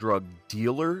by the drug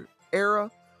dealer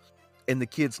era, and the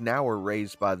kids now are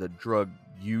raised by the drug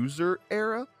user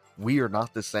era. We are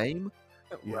not the same,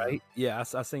 Yeah. Right? Yeah,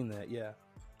 I seen that. Yeah.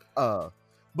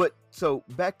 But so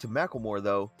back to Macklemore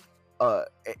though.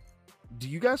 Do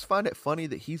you guys find it funny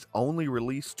that he's only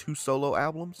released 2 solo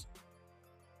albums?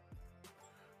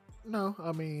 No,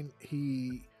 I mean,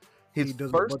 he His does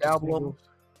a first bunch of album, singles.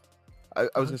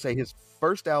 I was gonna say his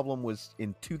first album was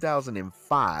in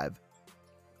 2005,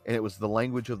 and it was The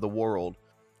Language of the World.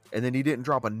 And then he didn't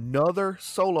drop another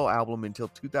solo album until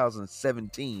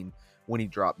 2017 when he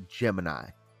dropped Gemini.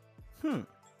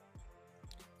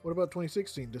 What about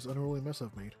 2016? This Unruly Mess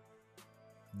I've Made.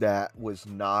 That was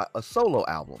not a solo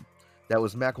album. That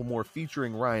was Macklemore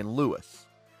featuring Ryan Lewis.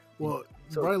 Well,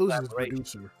 So Ryan Lewis is the collaboration.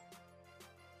 producer.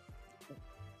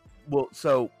 Well,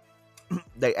 so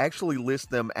they actually list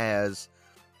them as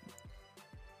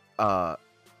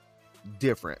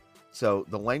different. So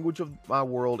The Language of My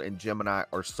World and Gemini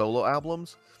are solo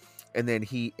albums. And then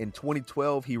in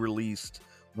 2012, he released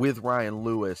with Ryan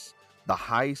Lewis The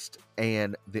Heist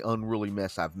and The Unruly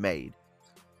Mess I've Made.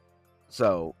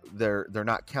 So they're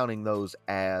not counting those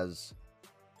as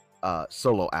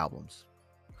solo albums.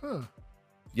 Huh.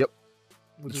 Yep.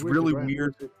 Which It's is weird 'cause really Ryan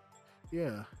weird. Lewis-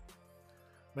 Yeah.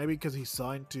 Maybe because he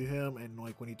signed to him, and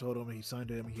like when he told him he signed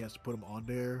to him, he has to put him on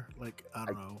there. Like, I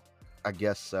don't know. I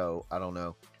guess so. I don't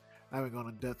know. I haven't gone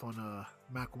in depth on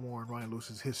Macklemore and Ryan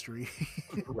Lewis's history.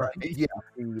 Right. Yeah,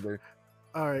 me either.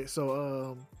 All right,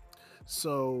 so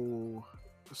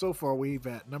far we've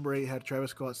at number 8 had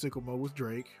Travis Scott "Sickle Mode" with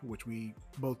Drake, which we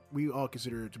all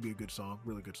consider it to be a good song,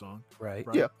 really good song. Right.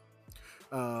 Yeah.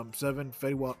 7,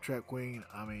 Fetty Wap, Trap Queen.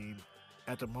 I mean,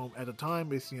 at the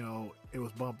time, it's it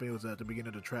was bumping. It was at the beginning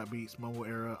of the trap beats mumble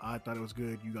era. I thought it was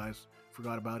good. You guys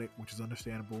forgot about it, which is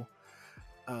understandable.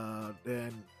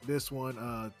 Then this one,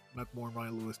 Macklemore and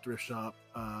Ryan Lewis, Thrift Shop.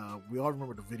 We all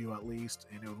remember the video at least,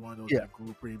 and it was one of those that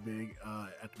grew pretty big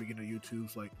at the beginning of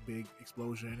YouTube's like big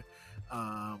explosion.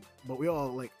 But we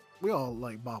all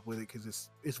bop with it because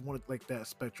it's one of like that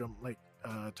spectrum, like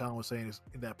Tom was saying, is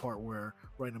in that part where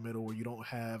right in the middle where you don't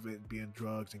have it being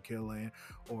drugs and killing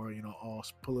or all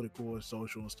political and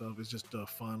social and stuff. It's just a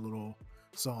fun little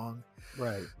song.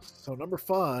 Right. So number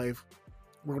 5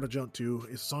 we're going to jump to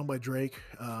is a song by Drake.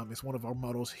 It's one of our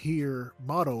mottos here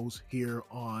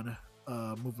on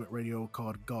Movement Radio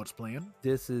called God's Plan.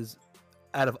 This is,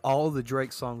 out of all the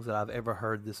Drake songs that I've ever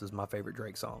heard, this is my favorite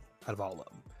Drake song out of all of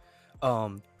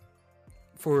them.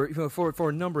 for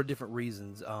a number of different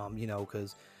reasons.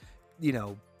 Because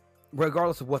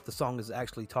regardless of what the song is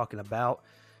actually talking about,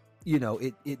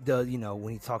 it does.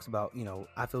 When he talks about,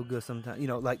 I feel good sometimes.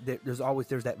 Like there's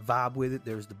that vibe with it.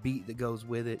 There's the beat that goes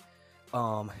with it.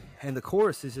 And the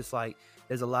chorus is just like,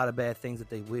 there's a lot of bad things that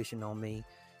they wishing on me.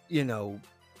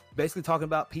 Basically talking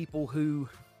about people who,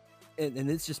 and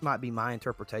this just might be my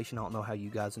interpretation. I don't know how you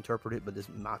guys interpret it, but this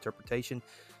is my interpretation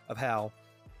of how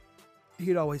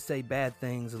he'd always say bad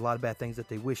things, a lot of bad things that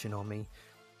they wishing on me.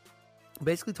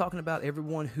 Basically talking about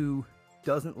everyone who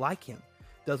doesn't like him,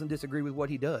 doesn't disagree with what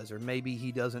he does, or maybe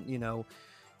he doesn't,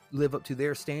 live up to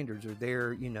their standards or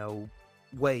their,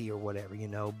 way or whatever,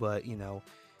 but,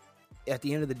 at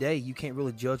the end of the day, you can't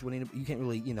really judge what you can't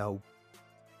really,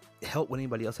 help what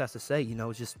anybody else has to say.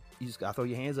 It's just, you just gotta throw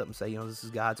your hands up and say, this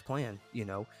is God's plan. If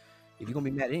you're gonna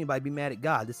be mad at anybody, be mad at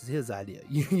God. This is his idea.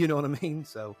 You know what I mean?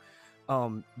 So,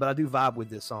 but I do vibe with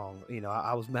this song.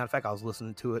 I was, matter of fact, I was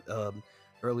listening to it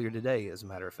earlier today, as a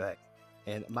matter of fact.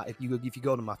 And if you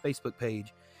go to my Facebook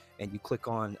page and you click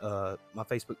on my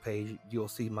Facebook page, you'll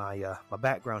see my my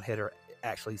background header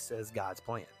actually says God's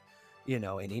plan.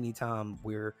 And anytime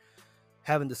we're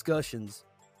having discussions,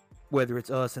 whether it's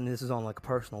us, and this is on like a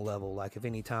personal level, like if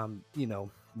anytime,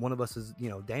 one of us is,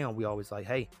 down, we always like,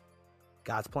 hey,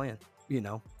 God's plan,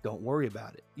 don't worry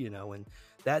about it, and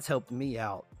that's helped me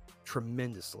out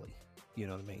tremendously. You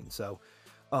know what I mean? So,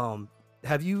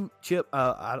 have you, Chip,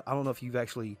 I don't know if you've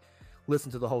actually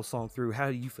listened to the whole song through. How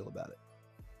do you feel about it?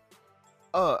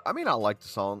 I mean, I like the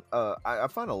song. I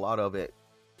find a lot of it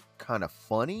kind of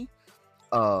funny.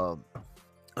 I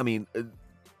mean,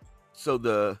 so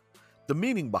the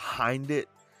meaning behind it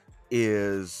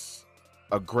is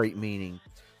a great meaning,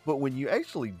 but when you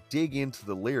actually dig into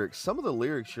the lyrics, some of the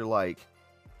lyrics, you're like,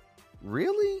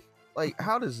 really? Like,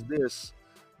 how does this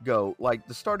go? Like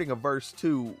the starting of verse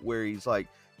 2, where he's like,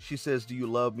 she says, do you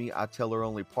love me? I tell her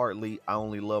only partly. I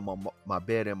only love my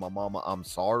bed and my mama. I'm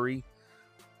sorry.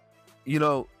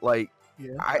 Like,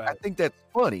 yeah, I think that's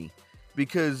funny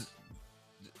because,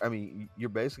 I mean, you're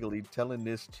basically telling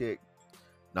this chick,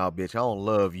 nah, bitch, I don't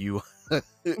love you. I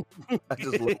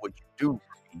just love what you do.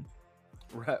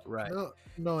 Right.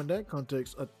 No, in that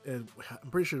context, I'm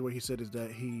pretty sure what he said is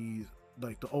that he's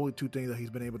like, the only two things that he's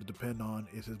been able to depend on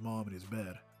is his mom and his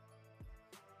bed.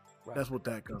 Right. That's what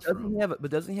that comes from.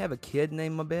 Doesn't he have a kid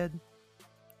named Mabed?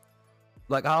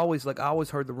 Like I always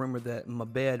heard the rumor that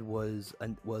Mabed was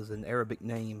an Arabic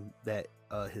name that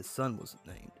his son was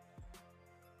named.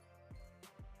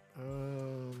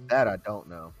 That I don't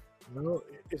know. No,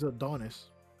 it's Adonis.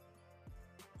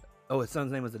 Oh, his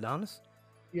son's name was Adonis?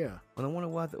 Yeah. Well, I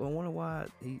wonder why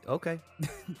he. Okay.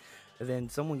 And then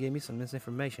someone gave me some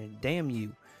misinformation. Damn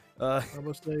you. I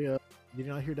must say, did you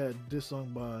not hear that diss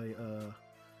song by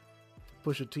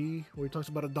Pusha T where he talks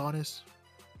about Adonis?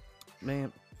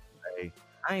 Man, hey,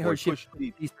 I ain't heard shit.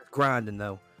 He's grinding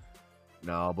though.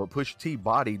 No, but Pusha T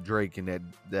bodied Drake in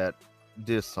that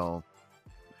diss song.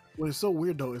 What is so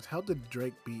weird though is how did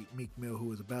Drake beat Meek Mill,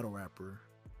 who is a battle rapper,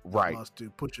 right? Lost to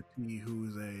Pusha T, who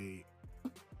is a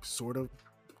sort of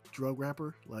drug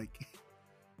rapper. Like,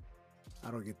 I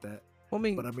don't get that. Well,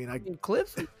 I mean,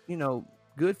 Clips,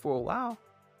 good for a while.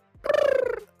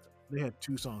 They had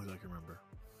two songs I can remember.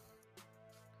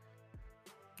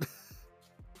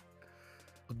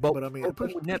 But I mean,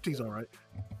 Pusha T's all right.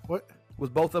 What was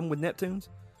both of them with Neptunes?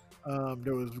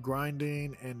 There was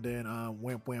Grinding, and then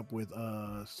Wamp Wamp with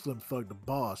Slim Thug the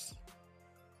Boss.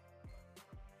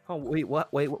 Oh wait,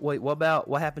 what? Wait, what about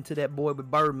what happened to that boy with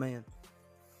Birdman?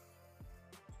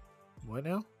 What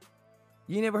now?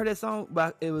 You never heard that song?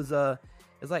 But it was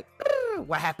it's like,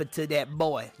 what happened to that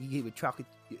boy? You hear with chocolate,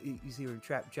 you see her in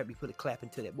trap, you put a clap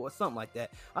into that boy, something like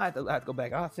that. I have to go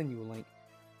back. I'll send you a link.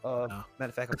 No. Matter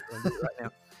of fact, I'm going to do it right now.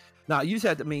 No, you just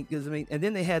have to and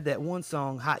then they had that one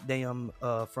song, Hot Damn,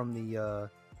 from the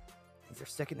is their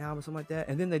second album or something like that.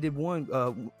 And then they did one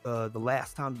the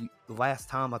last time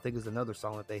I think is another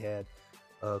song that they had.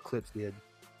 Clips did.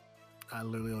 I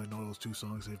literally only know those two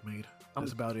songs they've made.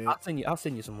 That's about it. I'll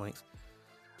send you some links.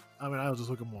 I mean, I was just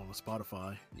looking more on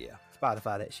Spotify. Yeah,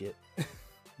 Spotify that shit.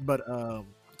 But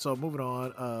so moving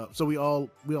on. So we all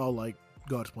like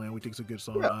God's Plan. We think it's a good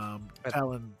song. Yeah.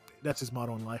 Talon, that's his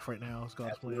motto in life right now. It's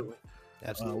God's Plan.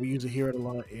 Absolutely. We usually hear it a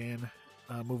lot in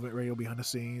Movement Radio behind the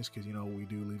scenes because we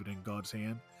do leave it in God's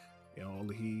hand.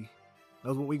 Only He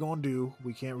knows what we're gonna do.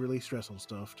 We can't really stress on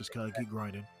stuff. Just kind of keep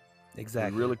grinding.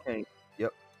 Exactly. We really can't.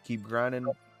 Yep. Keep grinding.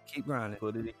 Keep grinding.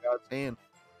 Put it in God's hand.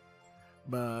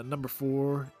 Number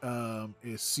 4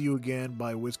 is "See You Again"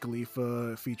 by Wiz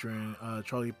Khalifa featuring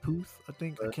Charlie Puth. I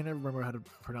think I can't ever remember how to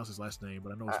pronounce his last name,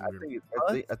 but I know it's weird.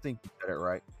 I think you said it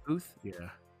right. Booth. Yeah,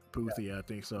 Puth. Yeah, I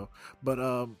think so.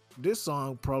 But this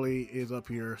song probably is up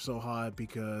here so high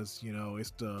because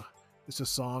it's a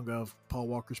song of Paul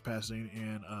Walker's passing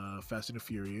in Fast and the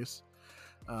Furious.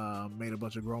 Made a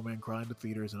bunch of grown men cry in the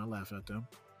theaters, and I laughed at them.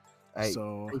 Hey,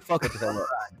 So hey, fuck it the hell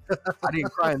up. I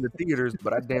didn't cry in the theaters,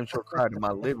 but I damn sure cried in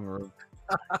my living room.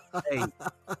 Hey,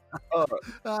 Uh,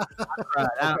 I cried.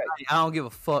 I don't give a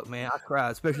fuck, man. I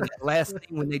cried, especially that last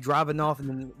scene when they driving off and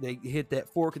then they hit that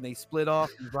fork and they split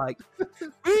off. It's like, we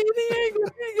ain't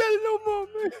got it no more,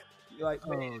 man. You're like,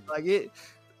 man, like it.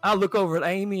 I look over at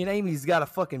Amy, and Amy's got a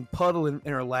fucking puddle in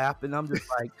her lap, and I'm just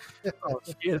like, oh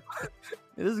shit,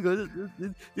 this is good.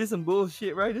 This is some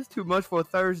bullshit, right? This is too much for a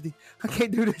Thursday. I can't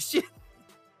do this shit.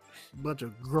 bunch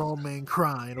of grown men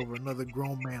crying over another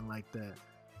grown man like that.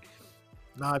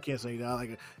 No, I can't say that.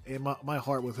 Like, and my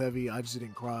heart was heavy. I just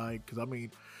didn't cry because I mean,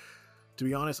 to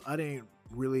be honest, I didn't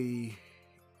really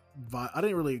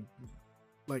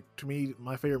like. To me,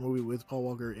 my favorite movie with Paul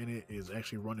Walker in it is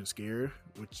actually Running Scared,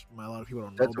 which a lot of people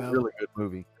don't know that's about. a really good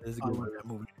movie. It's a I good love movie. that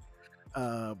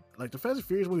movie. Like the Fast and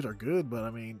Furious movies are good, but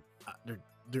I mean,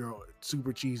 they're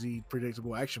super cheesy,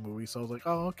 predictable action movies. So I was like,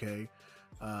 oh, okay.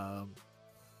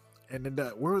 And then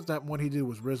where was that one he did?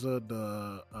 Was RZA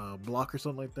the Block or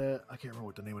something like that? I can't remember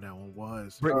what the name of that one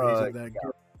was. Brick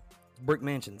Brick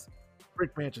Mansions.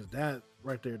 Mansions. That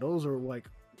right there. Those are like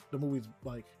the movies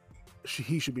like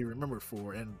he should be remembered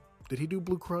for. And did he do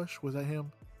Blue Crush? Was that him?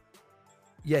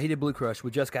 Yeah, he did Blue Crush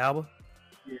with Jessica Alba.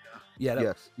 Yeah. Yeah,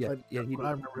 Yes. yeah, But, yeah. He but did.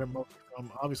 I remember him mostly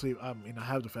from, obviously, I mean, I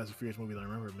have the Fast and Furious movies, I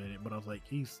remember him in it, but I was like,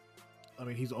 he's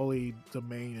only the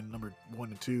main in number 1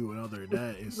 and 2, and other than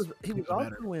that,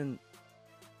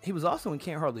 He was also in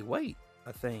Can't Hardly Wait,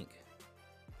 I think.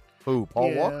 Who?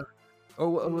 Paul Walker?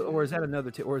 Or is that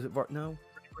another? Or is it no?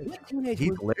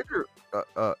 Heath Ledger?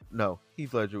 No.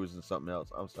 Heath Ledger was in something else.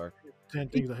 I'm sorry. 10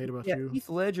 Things I Hate About You. Heath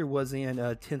Ledger was in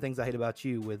 10 Things I Hate About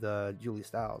You with Julia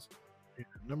Stiles. Yeah,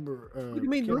 number What do you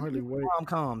mean? Can't Hardly Wait.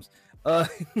 Rom-coms. I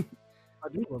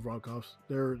do love rom-coms.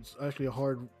 They're actually a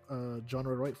hard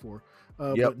genre to write for.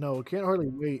 Yep. But no, Can't Hardly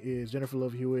Wait is Jennifer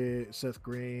Love Hewitt, Seth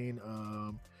Green,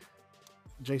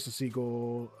 Jason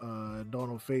Segel,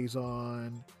 Donald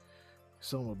Faison,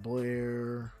 Selma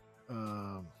Blair.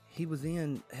 He was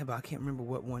in. I can't remember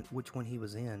which one he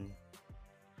was in.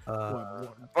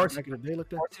 Back in the day,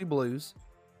 looked at Varsity Blues.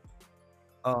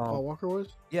 Paul Walker was.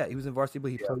 Yeah, he was in Varsity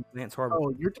Blues. He played Lance Harbor. Oh,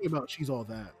 you're thinking about She's All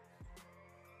That.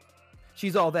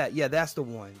 She's All That. Yeah, that's the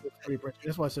one.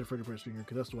 That's why I said Freddie Prinze Jr.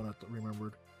 because that's the one I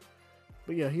remembered.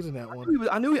 But yeah, he's in that one.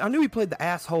 I knew he played the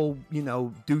asshole,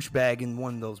 douchebag in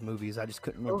one of those movies. I just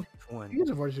couldn't remember which one. He was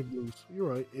in Varsity Blues. You're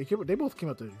right. They both came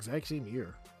out the exact same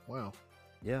year. Wow.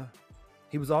 Yeah,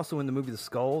 he was also in the movie The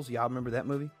Skulls. Y'all remember that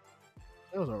movie?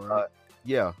 That was all right.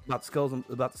 Yeah. About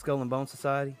the Skull and Bone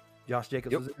Society. Josh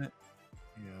Jacobs was in it.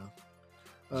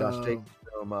 Yeah. Josh Jacobs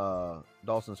from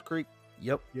Dawson's Creek.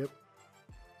 Yep.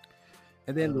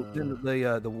 And then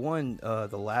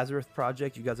the Lazarus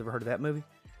Project. You guys ever heard of that movie?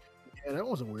 Yeah, that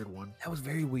was a weird one. That was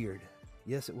very weird.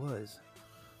 Yes, it was.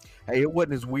 Hey, it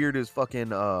wasn't as weird as fucking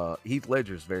Heath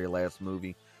Ledger's very last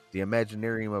movie, The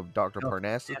Imaginarium of Dr.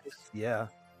 Parnassus. Yeah.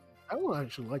 That one I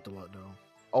actually liked a lot, though.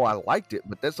 Oh, I liked it,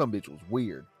 but that some bitch was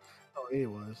weird. Oh, it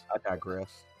was. I digress.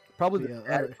 Probably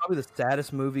Yeah, probably the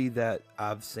saddest movie that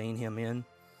I've seen him in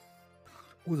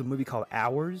was a movie called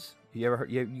Hours. You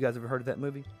guys ever heard of that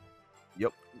movie?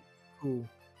 Yep. Who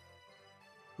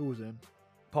was in?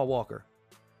 Paul Walker.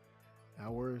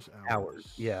 Hours.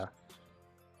 Yeah.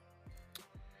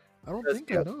 I don't Yes, think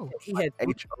yeah. I know. He had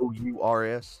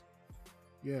HOURS.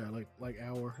 Yeah, like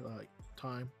hour, like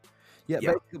time. Yeah,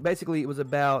 Yeah. basically it was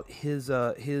about his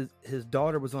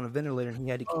daughter was on a ventilator and he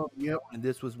had to keep Oh, yep. and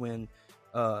this was when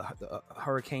a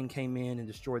hurricane came in and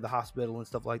destroyed the hospital and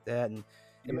stuff like that, and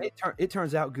I mean, it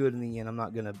turns out good in the end. I'm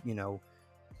not gonna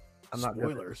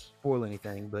Spoilers. spoil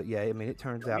anything, but yeah, I mean it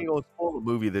turns out. You know, it's spoil a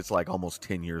movie that's like almost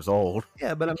 10 years old.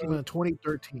 Yeah, but I It came mean, out in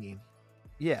 2013.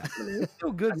 yeah, it's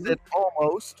still good. I said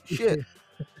almost. Shit.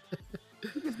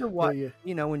 You can still But watch, yeah,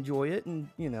 enjoy it, and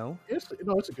it's a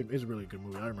really good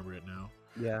movie. I remember it now.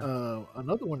 yeah.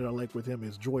 Another one that I like with him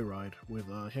is Joyride with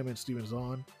him and Steven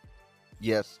Zahn,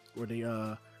 Yes. where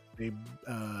they're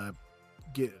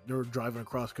driving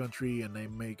across country and they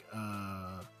make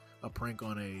a prank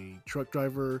on a truck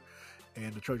driver,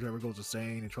 and the truck driver goes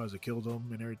insane and tries to kill them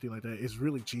and everything like that. It's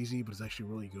really cheesy, but it's actually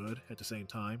really good at the same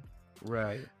time.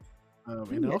 Right.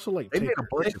 And I also like They made a Taker.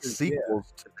 bunch of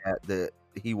sequels to that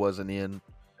he wasn't in.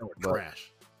 That were but-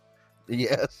 trash.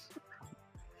 Yes.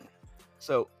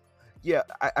 So, yeah,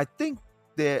 I think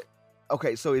that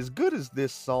okay. So as good as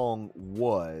this song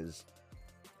was,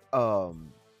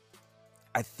 um,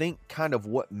 I think kind of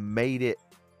what made it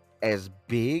as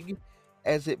big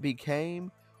as it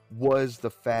became was the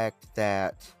fact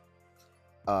that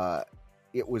uh,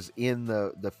 it was in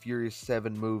the Furious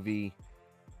 7 movie,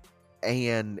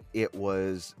 and it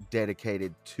was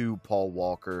dedicated to Paul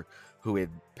Walker, who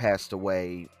had passed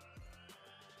away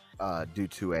due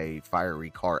to a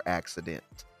fiery car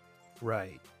accident.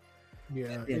 Right. Yeah,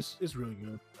 And- it's really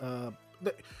good.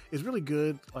 It's really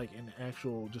good, like an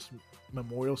actual just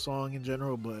memorial song in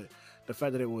general. But the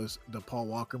fact that it was the Paul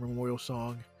Walker memorial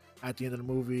song at the end of the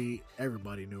movie,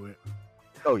 everybody knew it.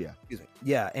 Oh yeah, Excuse me.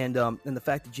 Yeah, and the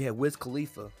fact that you had Wiz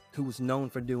Khalifa, who was known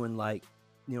for doing like,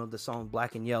 the song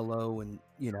Black and Yellow, and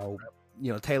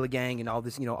Taylor Gang and all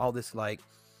this like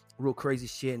real crazy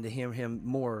shit, and to hear him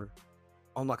more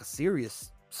on like a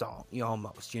serious song,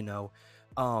 almost,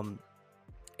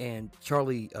 and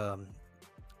Charlie,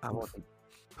 I want to think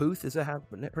Puth, is that how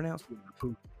it's pronounced?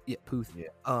 Poof. Yeah, Puth. Yeah.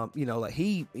 Like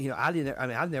he,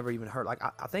 I've never even heard, like,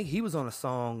 I think he was on a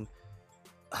song.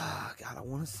 God, I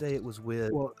want to say it was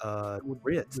with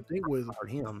Ritz. The thing with I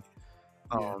heard him.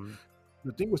 Yeah.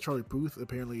 The thing with Charlie Puth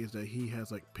apparently is that he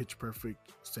has like pitch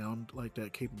perfect sound, like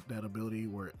that ability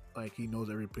where like he knows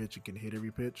every pitch and can hit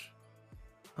every pitch.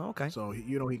 Okay. So he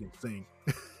can sing.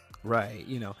 Right,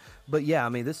 but yeah, I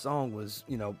mean, this song was,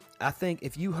 I think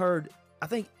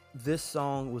this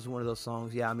song was one of those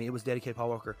songs. Yeah, I mean, it was dedicated to Paul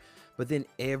Walker, but then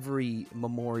every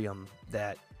memoriam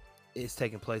that is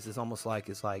taking place, it's almost like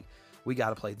we got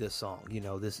to play this song.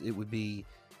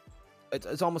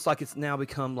 It's almost like it's now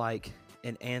become like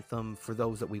an anthem for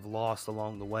those that we've lost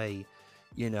along the way,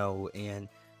 and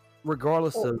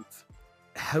regardless of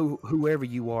whoever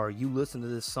you are, you listen to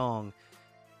this song.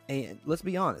 And let's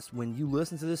be honest, when you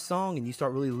listen to this song and you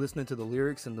start really listening to the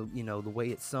lyrics and the way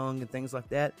it's sung and things like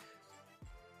that,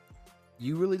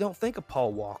 you really don't think of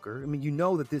Paul Walker. I mean,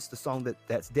 that this is the song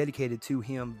that's dedicated to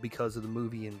him because of the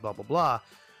movie and blah, blah, blah.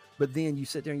 But then you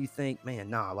sit there and you think, man,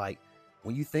 nah, like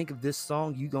when you think of this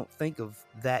song, you don't think of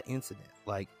that incident.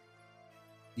 Like,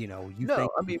 you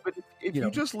think. I mean, but if you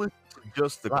just listen to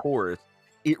just the Right. chorus,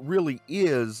 it really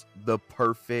is the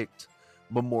perfect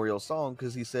memorial song,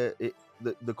 because he said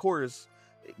the chorus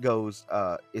goes,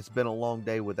 it's been a long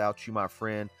day without you, my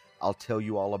friend. I'll tell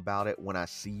you all about it when I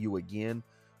see you again.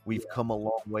 We've come a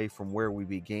long way from where we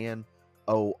began.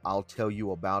 Oh, I'll tell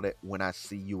you about it when I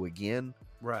see you again.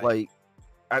 Right. Like,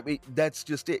 I mean, that's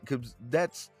just it. Because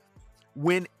that's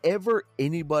whenever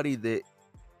anybody that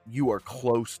you are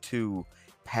close to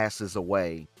passes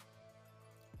away,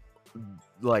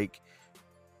 like,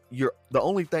 the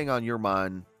only thing on your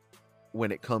mind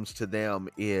when it comes to them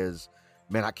is,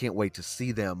 man, I can't wait to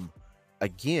see them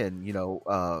again, in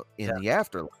the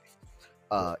afterlife.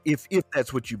 If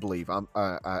that's what you believe.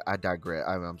 I digress.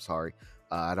 I'm sorry.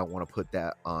 I don't want to put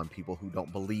that on people who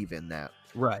don't believe in that.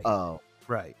 Right.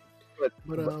 Right. But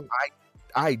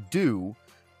I do,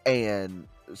 and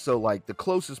so like the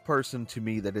closest person to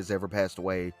me that has ever passed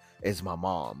away is my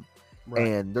mom. Right.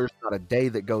 And there's not a day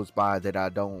that goes by that I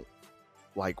don't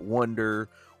like wonder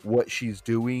what she's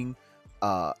doing,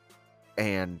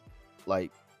 and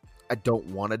like I don't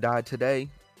want to die today,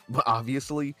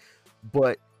 obviously,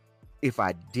 but if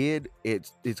I did,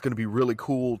 it's going to be really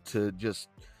cool to just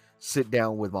sit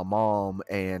down with my mom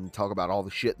and talk about all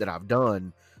the shit that I've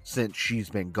done since she's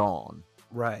been gone.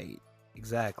 Right.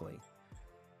 Exactly.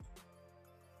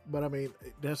 But I mean,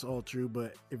 that's all true.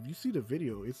 But if you see the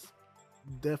video, it's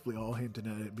definitely all hinting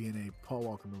at it being a Paul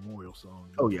Walker memorial song.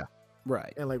 Oh yeah.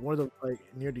 Right. And like one of the, like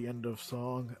near the end of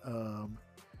song,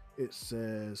 it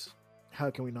says, "How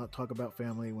can we not talk about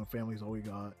family when family's all we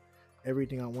got?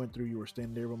 Everything I went through, you were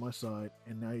standing there by my side,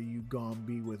 and now you gone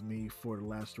be with me for the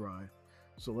last ride.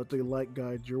 So let the light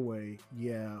guide your way.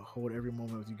 Yeah, hold every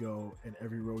moment as you go, and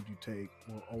every road you take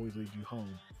will always lead you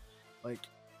home." Like,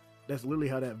 that's literally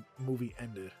how that movie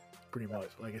ended, pretty much.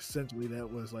 Like, essentially, that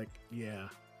was like, yeah.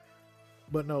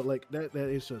 But no, like that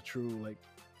is so true. Like,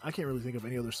 I can't really think of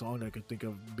any other song that I could think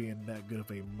of being that good of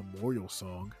a memorial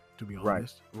song, to be Right.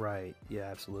 honest. Right. Yeah,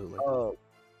 absolutely.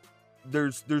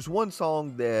 There's one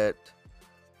song that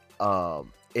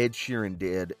Ed Sheeran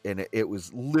did, and it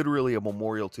was literally a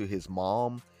memorial to his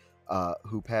mom,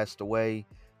 who passed away.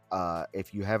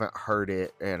 If you haven't heard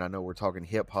it, and I know we're talking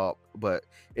hip hop, but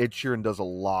Ed Sheeran does a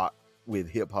lot with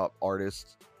hip hop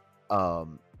artists.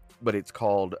 But it's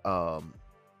called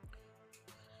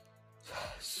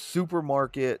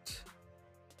Supermarket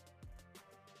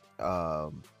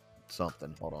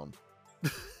something. Hold on.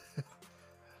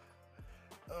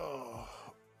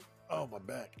 Oh, my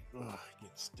back. Ugh, getting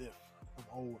stiff. I'm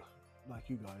old, like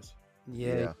you guys.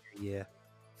 Yeah.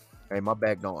 Hey, my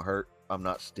back don't hurt. I'm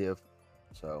not stiff,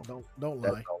 so Don't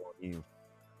that's lie. all on you.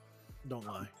 Don't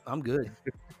lie. I'm good.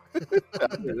 Good.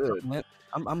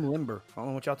 I'm limber. I don't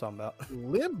know what y'all talking about.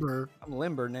 Limber? I'm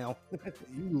limber now.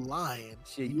 You lying?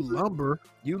 Shit, You lumber?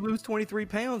 You lose 23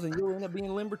 pounds and you'll end up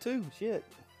being limber too. Shit.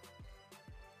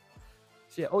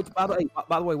 Oh, by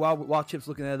the way, while Chip's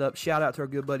looking that up, shout out to our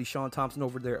good buddy Sean Thompson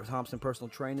over there at Thompson Personal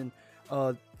Training.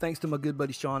 Thanks to my good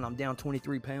buddy Sean, I'm down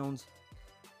 23 pounds.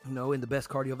 In the best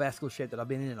cardiovascular shape that I've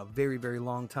been in a very, very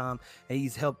long time. And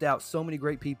he's helped out so many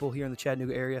great people here in the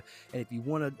Chattanooga area. And if you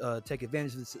want to take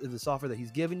advantage of this offer that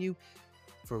he's giving you,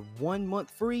 for 1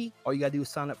 month free, all you got to do is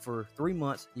sign up for 3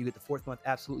 months. You get the 4th month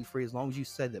absolutely free as long as you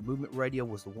said that Movement Radio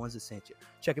was the ones that sent you.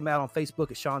 Check him out on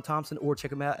Facebook at Sean Thompson, or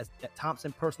check him out at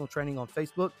Thompson Personal Training on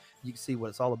Facebook. You can see what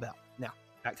it's all about. Now,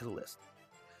 back to the list.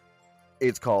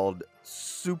 It's called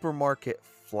Supermarket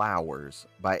Flowers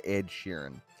by Ed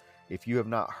Sheeran. If you have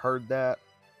not heard that,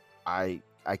 I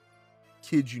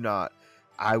kid you not,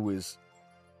 I was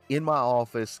in my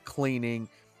office cleaning,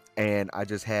 and I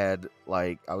just had,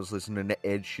 I was listening to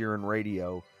Ed Sheeran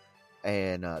radio,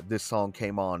 and this song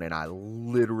came on, and I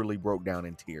literally broke down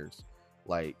in tears.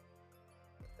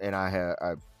 And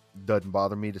I doesn't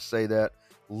bother me to say that,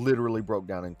 literally broke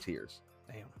down in tears.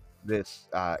 Damn. This,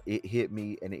 it hit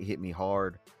me, and it hit me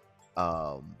hard.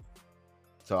 So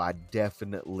I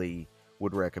definitely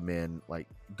would recommend,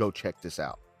 go check this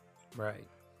out. Right.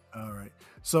 All right.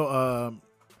 So,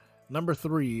 number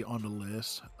 3 on the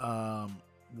list,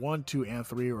 1, 2, and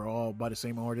 3 are all by the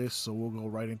same artist, so we'll go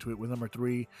right into it with number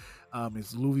 3.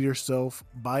 Is Lose Yourself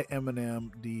by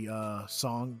Eminem, the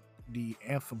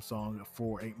anthem song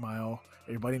for 8 Mile.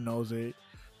 Everybody knows it.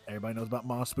 Everybody knows about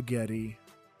Mom Spaghetti.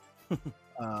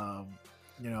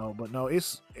 But no,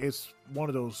 it's one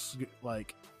of those,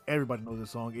 everybody knows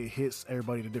this song. It hits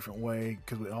everybody in a different way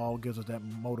because it all gives us that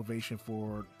motivation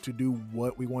to do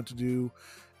what we want to do,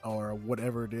 or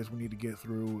whatever it is we need to get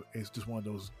through. It's just one of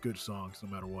those good songs no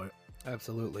matter what.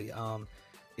 Absolutely.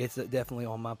 It's definitely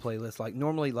on my playlist.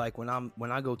 Normally,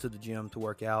 when I go to the gym to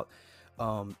work out,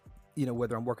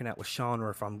 whether I'm working out with Sean or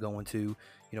if I'm going to,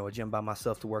 a gym by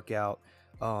myself to work out,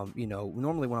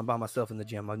 normally when I'm by myself in the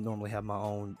gym, I normally have my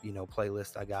own,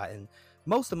 playlist I got. And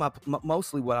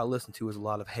mostly what I listen to is a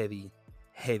lot of heavy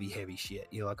shit.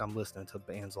 I'm listening to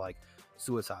bands like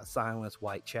Suicide Silence,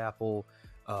 Whitechapel,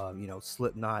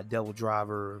 Slipknot, Devil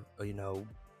Driver,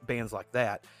 bands like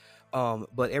that.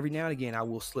 But every now and again, I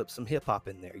will slip some hip hop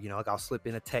in there. I'll slip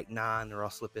in a Tech Nine, or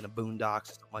I'll slip in a Boondocks,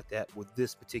 or something like that. With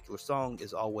this particular song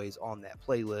is always on that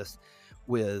playlist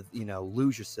with,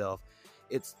 Lose Yourself.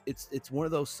 It's one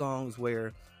of those songs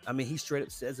where, he straight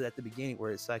up says it at the beginning,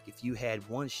 where it's like, if you had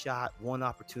one shot, one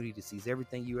opportunity to seize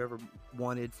everything you ever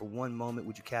wanted for one moment,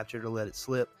 would you capture it or let it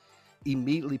slip?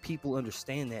 Immediately, people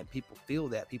understand that. People feel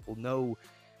that. People know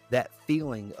that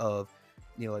feeling of,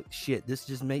 shit, this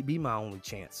just may be my only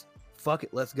chance. Fuck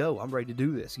it, let's go. I'm ready to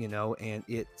do this, and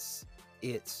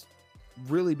it's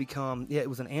really become, it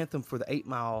was an anthem for the 8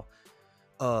 Mile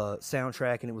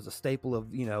soundtrack, and it was a staple of,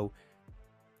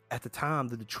 at the time,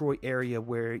 the Detroit area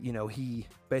where, he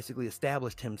basically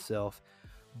established himself.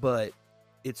 But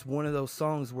it's one of those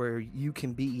songs where you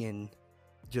can be in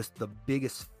just the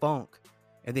biggest funk,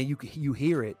 and then you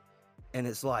hear it, and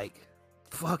it's like,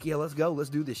 fuck yeah, let's go, let's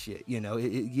do this shit.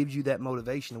 It gives you that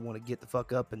motivation to want to get the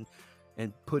fuck up and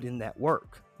put in that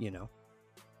work.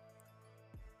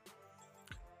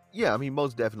 Yeah,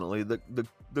 most definitely.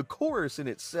 The chorus in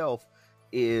itself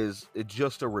is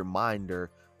just a reminder.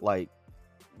 It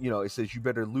says, you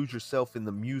better lose yourself in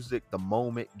the music, the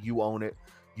moment, you own it.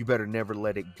 You better never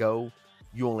let it go.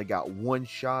 You only got one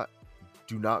shot.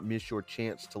 Do not miss your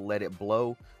chance to let it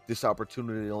blow. This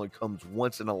opportunity only comes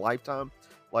once in a lifetime.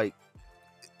 You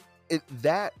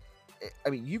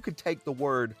could take the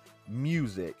word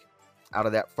music out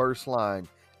of that first line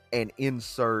and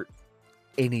insert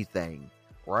anything,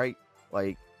 right?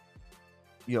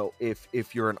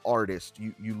 If you're an artist,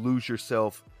 you lose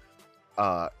yourself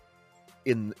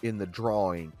in the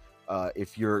drawing.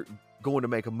 If you're going to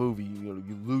make a movie, you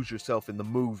lose yourself in the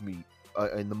movie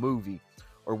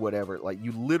or whatever.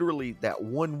 You literally, that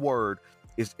one word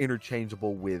is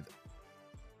interchangeable with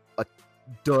a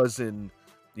dozen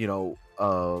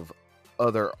of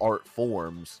other art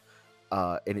forms,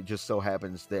 and it just so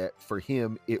happens that for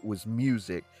him it was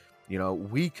music.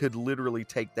 We could literally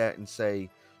take that and say,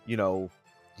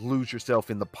 lose yourself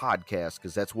in the podcast,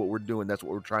 because that's what we're doing, that's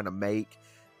what we're trying to make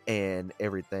and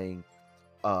everything.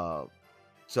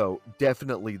 So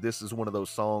definitely this is one of those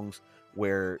songs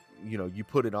where you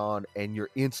put it on and you're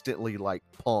instantly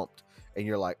pumped, and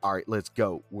you're like, all right, let's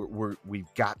go.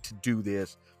 We've got to do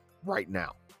this right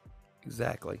now.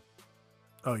 Exactly.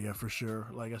 Oh yeah, for sure.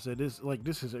 Like I said, this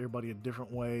is everybody a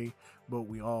different way, but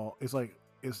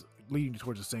it's leading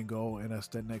towards the same goal, and that's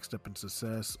that next step in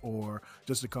success, or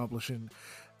just accomplishing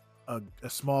a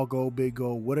small goal, big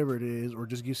goal, whatever it is, or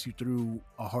just gets you through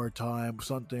a hard time,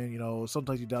 something,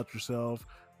 sometimes you doubt yourself,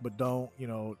 but don't,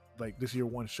 like, this is your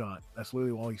one shot. That's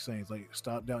literally all he's saying. It's like,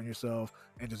 stop doubting yourself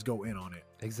and just go in on it.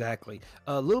 Exactly.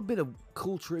 A little bit of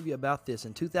cool trivia about this.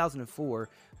 In 2004,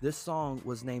 this song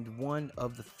was named one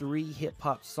of the 3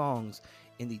 hip-hop songs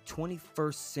in the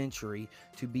 21st century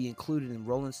to be included in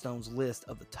Rolling Stone's list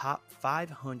of the top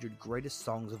 500 greatest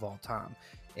songs of all time.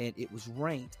 And it was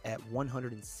ranked at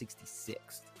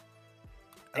 166th.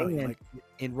 And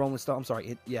in Rolling Stone,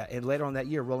 and later on that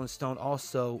year, Rolling Stone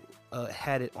also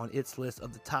had it on its list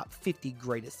of the top 50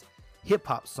 greatest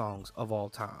hip-hop songs of all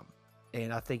time.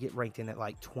 And I think it ranked in at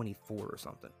like 24 or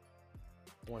something.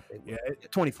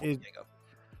 24.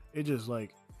 It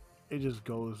just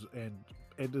goes and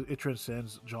it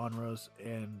transcends genres,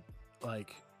 and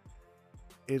like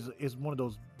is one of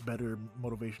those better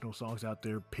motivational songs out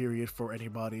there, period, for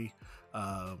anybody.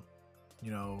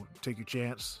 Take your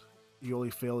chance. You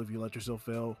only fail if you let yourself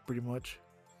fail, pretty much.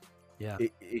 Yeah.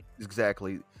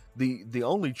 Exactly. The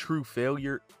only true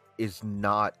failure is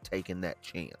not taking that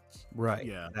chance. Right.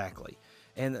 Yeah. Exactly.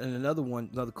 And another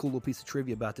cool little piece of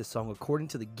trivia about this song. According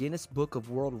to the Guinness Book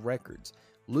of World Records,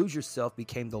 Lose Yourself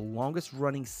became the longest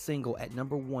running single at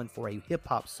number 1 for a hip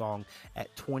hop song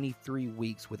at 23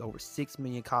 weeks, with over 6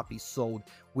 million copies sold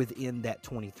within that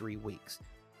 23 weeks.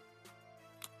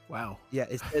 Wow. Yeah,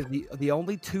 it says the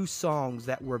only 2 songs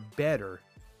that were better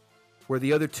were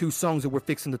the other 2 songs that we're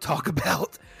fixing to talk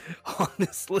about on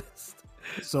this list.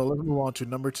 So let's move on to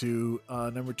number 2.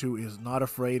 Number 2 is Not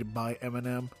Afraid by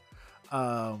Eminem.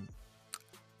 I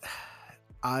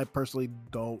personally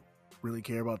don't really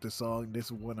care about this song. This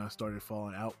is when I started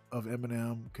falling out of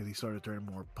Eminem, because he started turning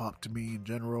more pop to me in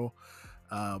general.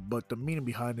 But the meaning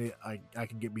behind it, I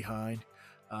can get behind.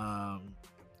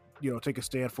 Take a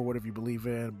stand for whatever you believe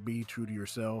in. Be true to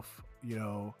yourself.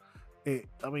 To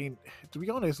be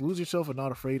honest, Lose Yourself and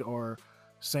Not Afraid are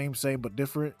same but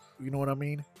different. You know what I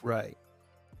mean? Right.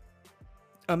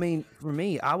 I mean, for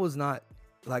me, I was not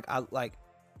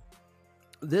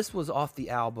this was off the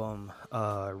album.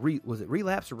 Was it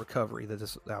Relapse or Recovery? That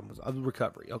this album was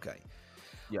Recovery. Okay.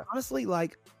 Yeah. Honestly, I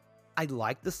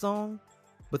liked the song,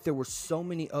 but there were so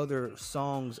many other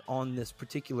songs on this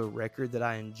particular record that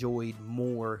I enjoyed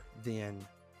more than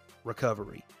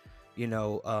Recovery.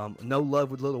 No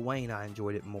Love with Lil Wayne, I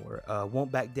enjoyed it more.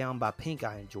 Won't Back Down by Pink,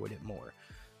 I enjoyed it more.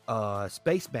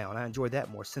 Spacebound, I enjoyed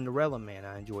that more. Cinderella Man,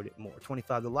 I enjoyed it more.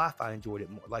 25 to Life, I enjoyed it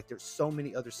more. Like, there's so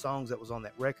many other songs that was on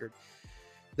that record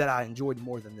that I enjoyed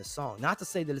more than this song. Not to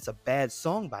say that it's a bad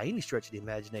song by any stretch of the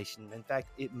imagination. In fact,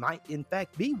 it might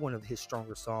be one of his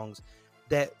stronger songs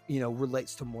that,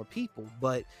 relates to more people.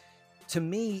 But to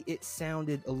me, it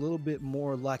sounded a little bit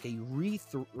more like a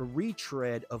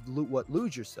retread of what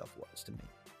Lose Yourself was to me.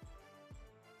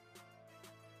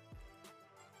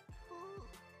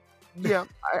 Yeah,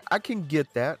 I can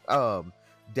get that.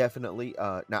 Definitely.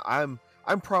 Now I'm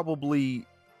probably,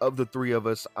 of the 3 of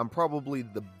us, I'm probably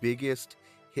the biggest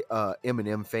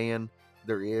Eminem fan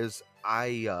there is.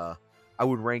 I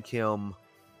would rank him,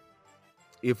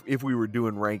 if we were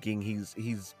doing ranking,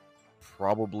 he's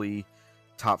probably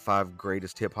top 5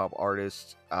 greatest hip hop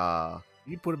artists.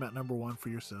 You put him at number 1 for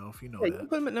yourself. Yeah, that. You can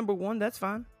put him at number 1. That's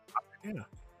fine. Yeah.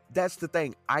 That's the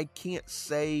thing. I can't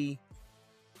say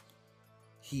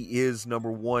he is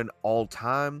number 1 all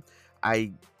time.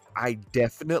 I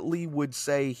definitely would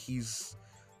say he's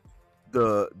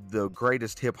the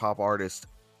greatest hip hop artist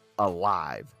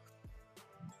alive.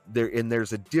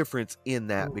 There's a difference in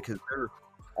that, because there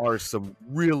are some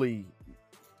really,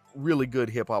 really good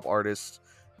hip hop artists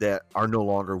that are no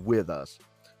longer with us.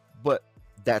 But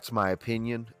that's my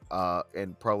opinion,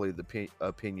 and probably the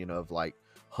opinion of like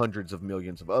hundreds of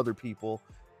millions of other people.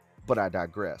 But I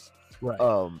digress. Right.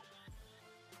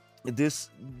 This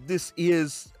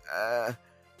is,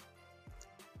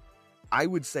 I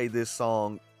would say this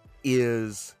song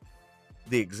is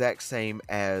the exact same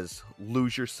as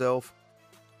Lose Yourself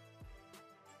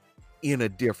in a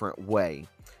different way.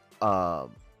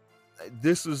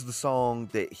 This was the song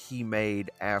that he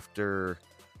made after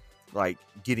like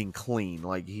getting clean.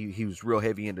 Like he was real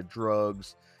heavy into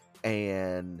drugs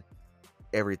and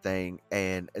everything.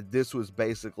 And this was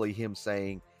basically him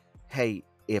saying, hey,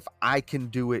 if I can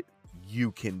do it,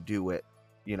 you can do it.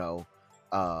 So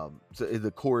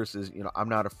the chorus is, I'm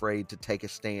not afraid to take a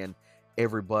stand.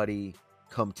 Everybody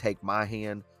come take my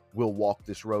hand. we'll walk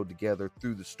this road together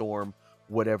through the storm,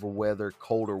 whatever weather,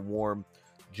 cold or warm,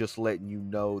 just letting you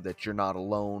know that you're not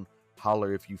alone.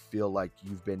 Holler if you feel like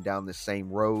you've been down the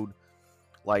same road.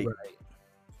 Like,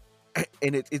 Right.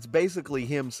 and it's basically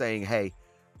him saying, hey,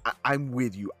 I'm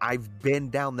with you. I've been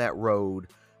down that road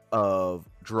of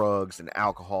drugs and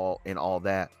alcohol and all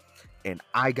that, and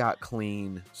I got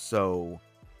clean, so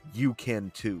you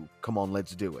can too. Come on,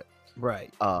 let's do it.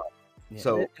 Right. Yeah,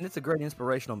 so, and it's a great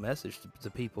inspirational message to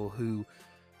people who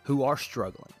are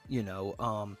struggling,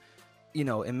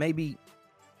 and maybe,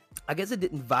 I guess it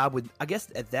didn't vibe with, I guess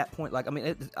at that point, like, I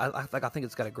mean, I think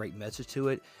it's got a great message to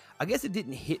it. I guess it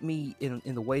didn't hit me in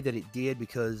the way that it did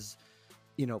because,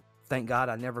 thank God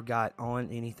I never got on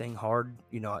anything hard,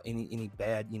 any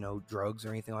bad, drugs or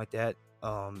anything like that.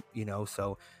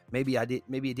 So maybe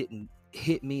it didn't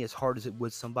hit me as hard as it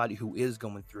would somebody who is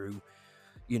going through,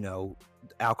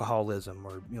 alcoholism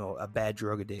or, a bad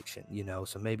drug addiction,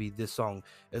 so maybe this song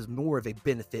is more of a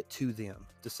benefit to them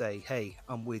to say, hey,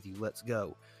 I'm with you. Let's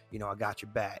go. I got your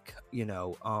back,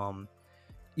 so,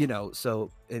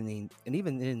 I mean, and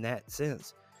even in that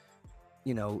sense,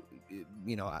 the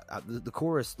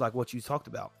chorus, like what you talked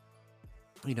about,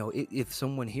 if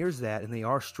someone hears that and they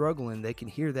are struggling, they can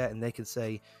hear that and they can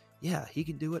say, yeah, he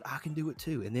can do it. I can do it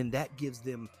too. And then that gives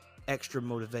them extra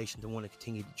motivation to want to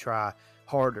continue to try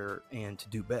harder and to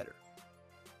do better.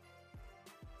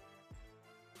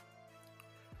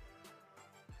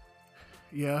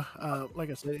 Yeah, like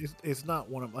I said, it's not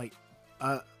one of like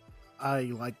I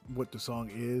like what the song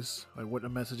is, like what the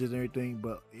message is and everything,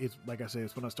 but it's like I said,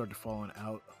 it's when I started falling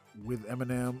out with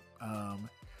Eminem.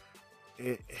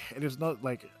 It is not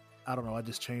like, I don't know, I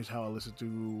just changed how I listen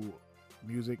to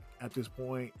music at this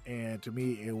point, and to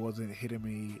me, it wasn't hitting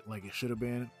me like it should have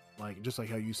been. Like just like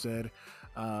how you said,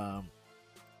 I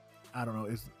don't know,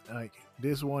 it's like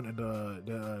this one and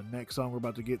the next song we're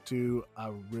about to get to,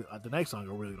 the next song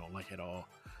I really don't like at all.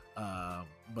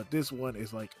 But this one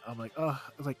is like, I'm like,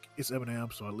 it's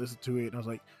Eminem, so I listened to it and I was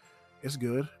like, it's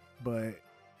good, but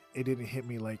it didn't hit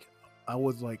me like, I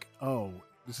was like, oh,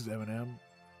 this is Eminem.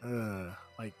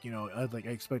 Like, I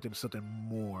expected something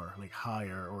more, like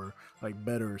higher or like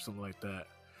better or something like that.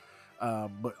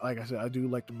 But like I said, I do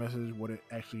like the message, what it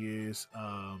actually is.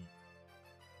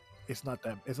 It's not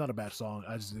a bad song.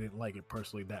 I just didn't like it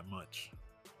personally that much.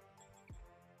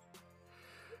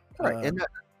 All right, and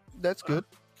that's good.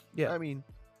 Yeah, I mean,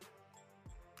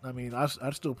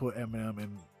 I'd still put Eminem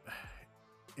in,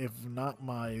 if not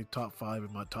my top 5,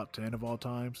 in my top 10 of all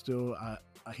time. Still,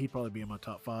 he'd probably be in my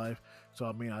top 5. So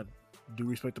I mean, I do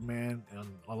respect the man and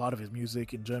a lot of his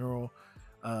music in general.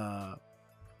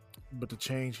 But the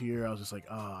change here, I was just like,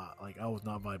 I was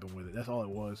not vibing with it. That's all it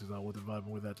was, is I wasn't vibing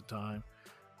with it at the time.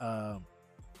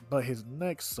 But his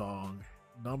next song,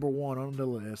 number 1 on the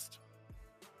list,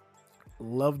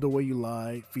 Love the Way You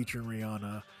Lie, featuring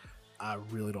Rihanna. I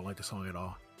really don't like the song at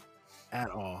all.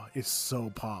 At all. It's so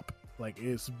pop. Like,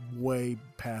 it's way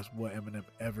past what Eminem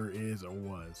ever is or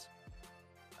was.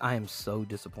 I am so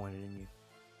disappointed in you.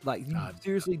 Like, you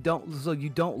seriously don't, so you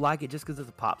don't like it just because it's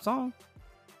a pop song?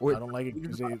 Or I don't like it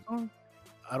because I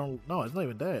don't know. It's not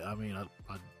even that. I mean, I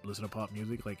listen to pop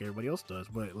music like everybody else does,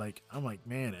 but like, I'm like,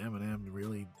 man, Eminem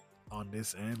really on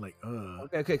this end, like,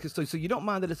 Okay. So you don't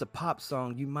mind that it's a pop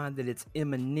song. You mind that it's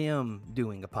Eminem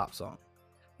doing a pop song.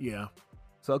 Yeah.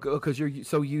 So because you're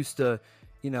so used to,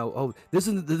 this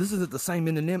isn't the same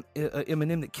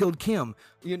Eminem that killed Kim.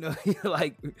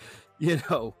 Like, it's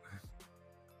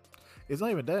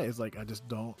not even that. It's like, I just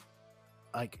don't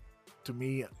like. To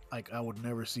me, like, I would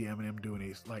never see Eminem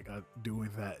doing doing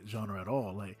that genre at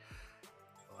all. Like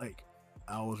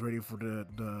I was ready for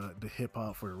the hip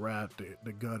hop, for the rap,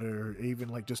 the gutter, even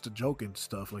like just the joking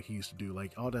stuff like he used to do.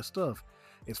 Like all that stuff,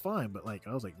 it's fine. But like,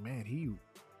 I was like, man, he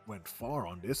went far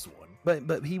on this one.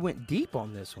 But he went deep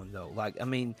on this one though. Like, I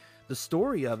mean, the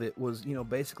story of it was,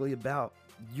 basically about,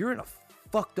 you're in a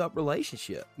fucked up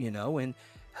relationship, and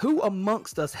who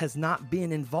amongst us has not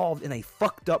been involved in a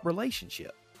fucked up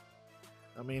relationship?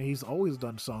 I mean, he's always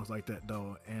done songs like that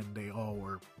though, and they all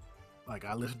were like,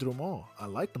 I listened to them all. I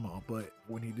liked them all, but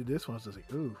when he did this one, I was just like,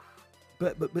 ooh.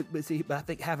 But I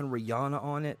think having Rihanna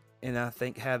on it, and I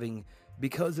think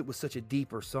because it was such a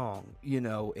deeper song,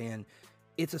 and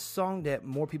it's a song that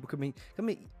more people could mean. I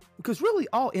mean, because really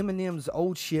all Eminem's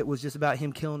old shit was just about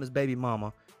him killing his baby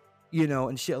mama,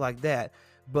 and shit like that.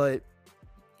 But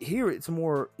here it's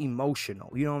more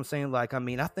emotional, you know what I'm saying? Like, I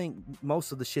mean, I think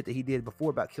most of the shit that he did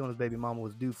before about killing his baby mama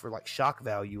was due for like shock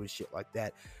value and shit like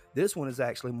that. This one is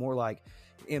actually more like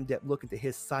in-depth look into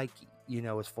his psyche,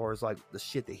 as far as like the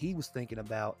shit that he was thinking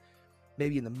about,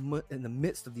 maybe in the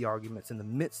midst of the arguments, in the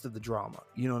midst of the drama,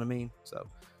 you know what I mean? So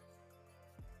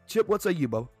Chip, what say you,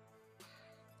 Bo?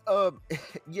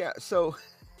 Yeah. So,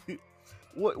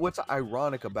 what's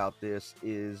ironic about this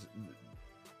is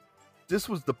this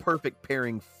was the perfect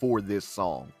pairing for this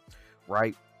song,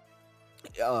 right?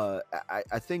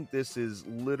 I think this is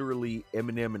literally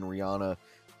Eminem and Rihanna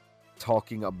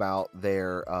talking about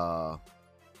their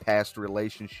past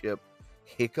relationship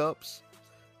hiccups.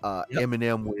 Yep.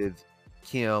 Eminem with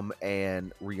Kim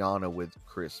and Rihanna with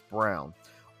Chris Brown.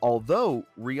 Although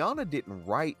Rihanna didn't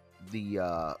write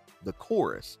the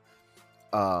chorus,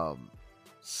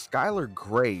 Skylar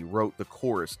Grey wrote the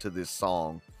chorus to this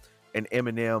song, and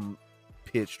Eminem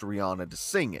pitched Rihanna to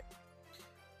sing it.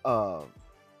 Now,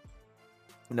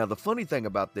 the funny thing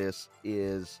about this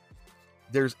is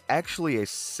there's actually a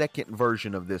second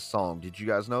version of this song. Did you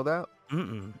guys know that?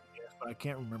 Mm-mm. Yes, but I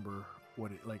can't remember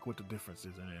what the difference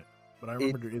is in it. But I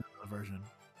remember there is a version.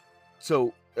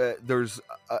 So there's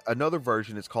another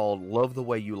version. It's called Love the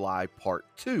Way You Lie Part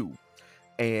 2.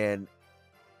 And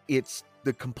it's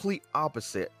the complete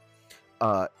opposite.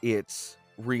 It's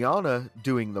Rihanna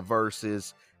doing the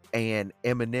verses and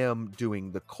Eminem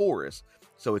doing the chorus.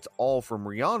 So it's all from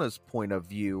Rihanna's point of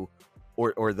view,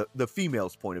 or the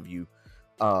female's point of view,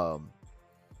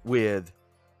 with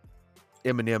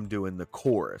Eminem doing the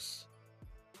chorus.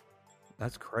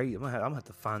 That's crazy. I'm gonna have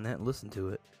to find that and listen to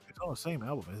it. It's on the same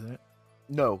album, isn't it?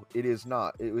 No, it is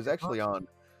not. It was actually on.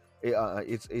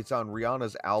 It's on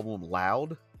Rihanna's album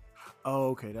Loud. Oh,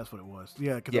 okay, that's what it was.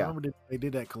 Yeah, because I remember they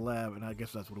did that collab, and I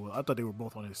guess that's what it was. I thought they were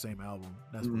both on the same album.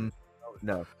 That's what it was.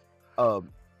 No.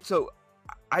 So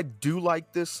I do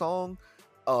like this song.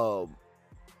 I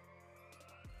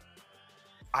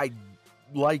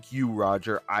like you,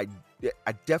 Roger. I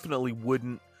definitely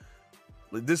wouldn't.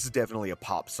 This is definitely a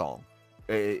pop song.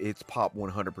 It's pop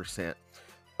 100%.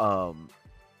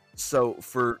 So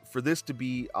for this to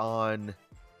be on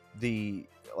the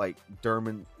like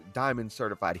Diamond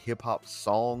certified hip hop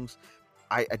songs,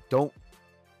 I don't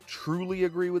truly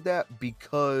agree with that,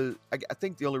 because I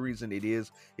think the only reason it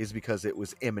is because it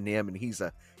was Eminem and he's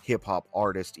a hip hop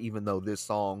artist, even though this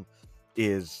song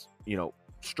is,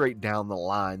 straight down the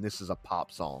line. This is a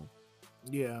pop song.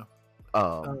 Yeah.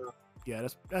 Yeah,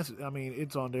 that's. I mean,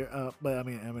 it's on there. But I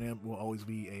mean, Eminem will always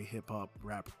be a hip hop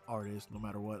rap artist, no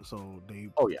matter what. So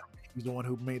he's the one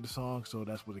who made the song, so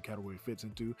that's what the category fits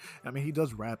into. I mean, he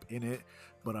does rap in it,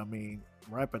 but I mean,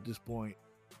 rap at this point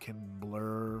can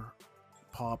blur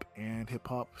pop and hip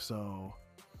hop. So,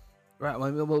 right.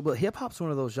 Well, but hip hop's one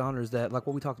of those genres that, like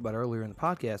what we talked about earlier in the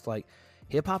podcast, like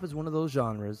hip hop is one of those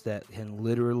genres that can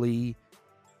literally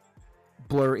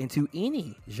blur into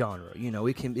any genre.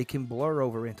 It can blur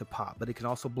over into pop, but it can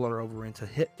also blur over into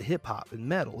hip hop and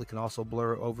metal. It can also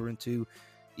blur over into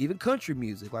even country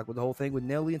music, like with the whole thing with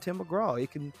Nelly and Tim McGraw.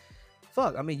 It can,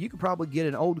 you could probably get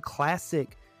an old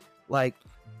classic like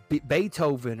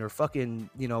Beethoven or fucking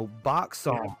Bach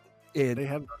song and they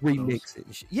have remix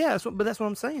it. Yeah, but that's what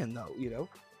I'm saying though.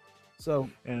 So,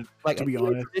 and like to be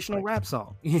honest, traditional rap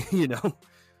song,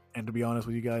 And to be honest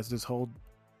with you guys, this whole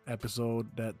episode,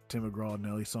 that Tim McGraw and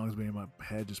Nelly song's been in my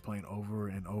head just playing over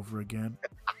and over again.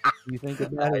 You think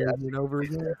about it over and over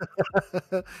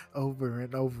again? Over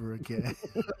and over again.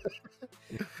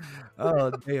 Oh,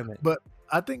 damn it. But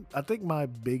I think my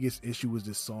biggest issue with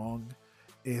this song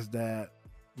is that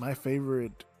my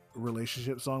favorite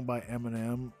relationship song by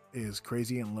Eminem is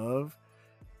Crazy in Love.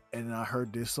 And I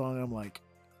heard this song, I'm like,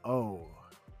 oh,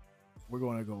 we're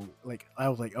going to go, like, I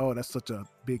was like, oh, that's such a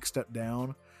big step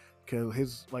down. Because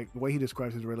his, like, the way he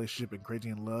describes his relationship in Crazy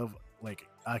in Love, like,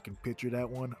 I can picture that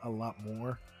one a lot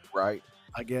more. Right.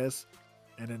 I guess.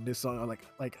 And then this song,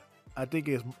 like I think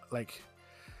it's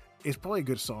probably a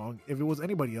good song. If it was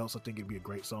anybody else, I think it'd be a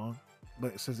great song.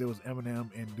 But since it was Eminem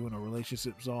and doing a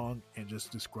relationship song and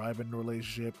just describing the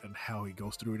relationship and how he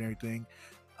goes through and everything,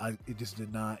 it just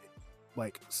did not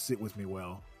like sit with me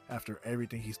well. After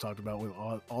everything he's talked about with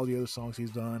all the other songs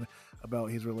he's done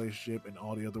about his relationship and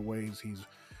all the other ways he's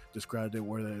described it,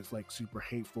 whether it's like super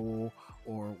hateful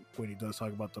or when he does talk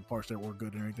about the parts that were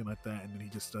good and everything like that, and then he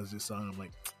just does this song, I'm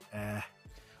like,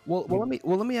 Well,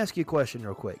 let me ask you a question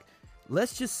real quick.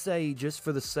 Let's just say, just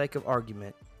for the sake of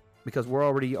argument, because we're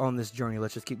already on this journey,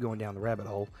 let's just keep going down the rabbit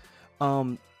hole.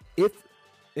 If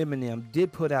Eminem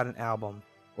did put out an album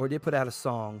or did put out a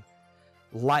song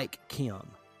like Kim,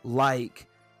 like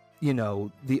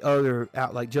the other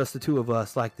out, like Just the Two of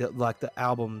Us, like the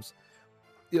albums,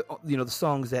 the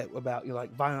songs that about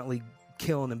like violently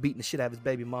killing and beating the shit out of his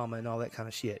baby mama and all that kind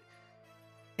of shit,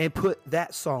 and put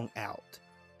that song out,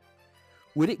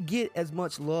 would it get as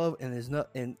much love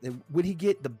and would he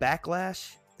get the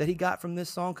backlash that he got from this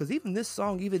song? Because even this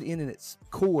song, even in its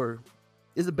core,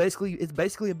 It's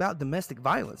basically about domestic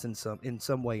violence in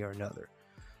some way or another.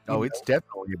 Oh, it's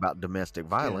definitely about domestic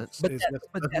violence. But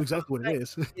that's exactly what it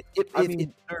is. If I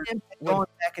mean, Tim had gone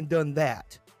back and done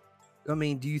that, I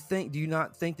mean, do you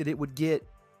not think that it would get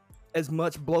as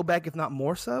much blowback, if not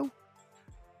more so?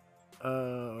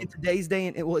 In today's day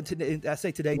and I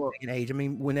say today's day and age. I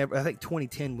mean, whenever I think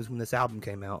 2010 was when this album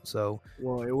came out. So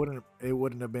it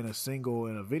wouldn't have been a single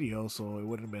in a video, so it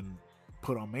wouldn't have been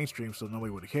put on mainstream, so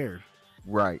nobody would have cared.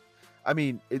 Right. I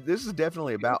mean, this is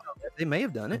definitely about they may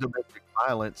have done it. Domestic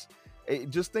violence.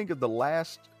 Just think of the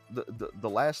last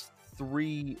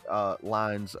three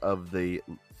lines of the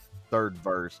third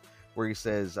verse where he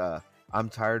says, "I'm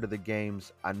tired of the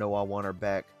games. I know I want her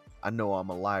back. I know I'm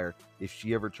a liar. If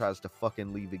she ever tries to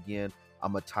fucking leave again,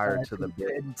 I'm a tire to the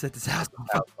bed. Set this house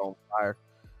on fire."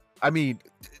 I mean,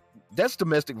 that's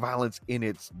domestic violence in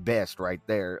its best, right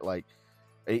there. Like,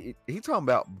 he talking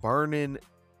about burning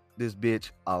this bitch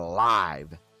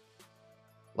alive.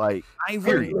 Like, I ain't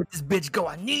ready to let this bitch go.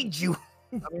 I need you.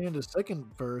 I mean, in the second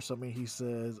verse, I mean, he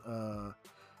says,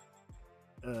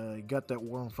 got that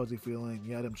warm, fuzzy feeling.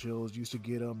 You had them chills. Used to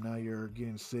get them. Now you're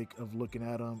getting sick of looking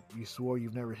at them. You swore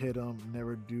you've never hit them.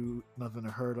 Never do nothing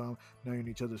to hurt them. Now you're in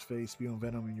each other's face, spewing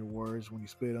venom in your words when you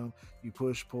spit them. You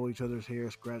push, pull each other's hair,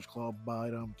 scratch, claw,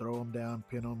 bite them, throw them down,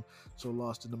 pin them. So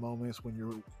lost in the moments when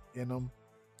you're in them.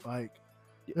 Like,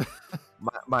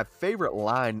 my favorite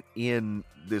line in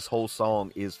this whole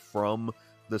song is from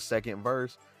the second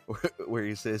verse where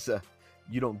he says,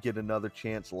 "You don't get another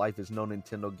chance. Life is no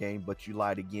Nintendo game, but you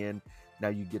lied again. Now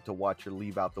you get to watch her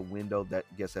leave out the window."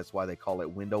 Guess that's why they call it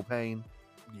window pane.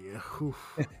 Yeah.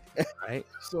 Right.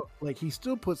 So, like, he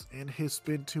still puts in his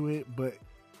spin to it, but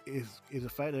is the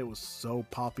fact that it was so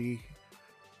poppy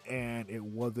and it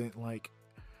wasn't like,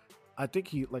 I think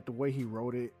he, like, the way he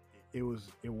wrote it, it was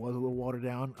a little watered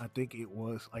down. I think it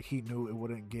was like he knew it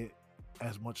wouldn't get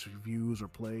as much views or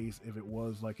plays if it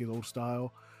was like his old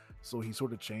style, so he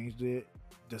sort of changed it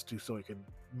just so he could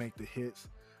make the hits.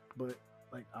 But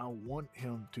like, I want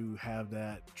him to have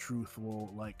that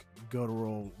truthful, like,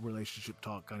 guttural relationship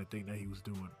talk kind of thing that he was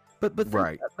doing. But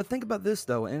Right. But think about this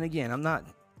though, and again,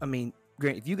 I mean,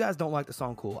 Grant, if you guys don't like the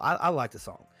song, cool. I like the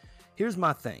song. Here's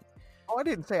my thing. Oh, I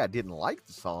didn't say I didn't like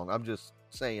the song. I'm just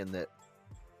saying that,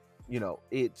 you know,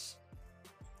 it's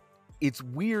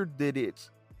weird that it's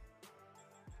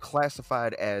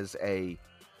classified as a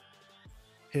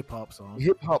Hip hop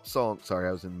song. Sorry,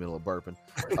 I was in the middle of burping.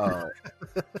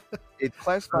 It's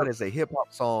classified as a hip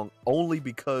hop song only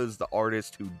because the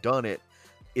artist who done it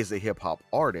is a hip hop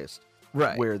artist.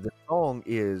 Right. Where the song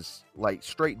is like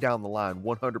straight down the line,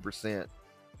 100%,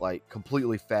 like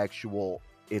completely factual.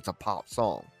 It's a pop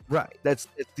song. Right. It's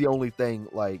the only thing.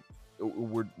 Like,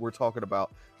 we're talking about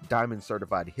diamond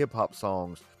certified hip hop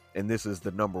songs, and this is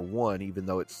the number one, even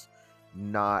though it's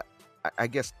not. I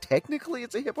guess technically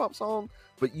it's a hip hop song,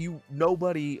 but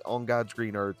nobody on God's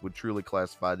green earth would truly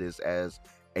classify this as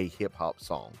a hip hop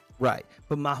song. Right.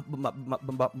 But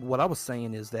what I was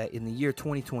saying is that in the year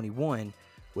 2021,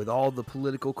 with all the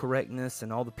political correctness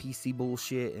and all the PC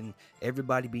bullshit and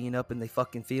everybody being up in their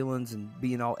fucking feelings and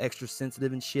being all extra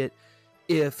sensitive and shit,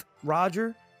 if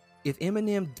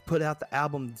Eminem put out the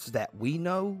albums that we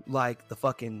know, like the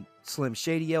fucking Slim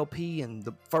Shady LP and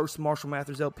the first Marshall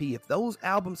Mathers LP, if those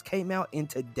albums came out in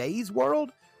today's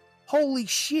world, holy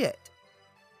shit,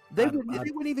 they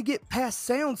wouldn't even get past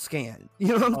SoundScan.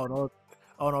 You know?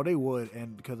 Oh no, they would.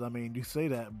 And because, I mean, you say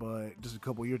that, but just a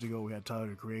couple years ago we had Tyler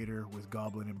the Creator with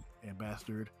Goblin and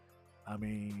Bastard. I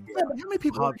mean, Yeah, but how many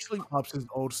people actually? Hops's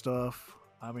old stuff.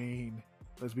 I mean,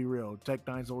 let's be real. Tech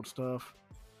Nine's old stuff.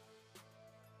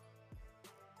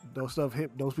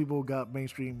 Those people got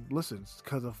mainstream listens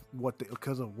because of what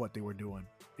they were doing.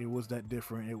 It was that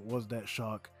different. It was that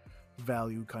shock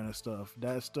value kind of stuff.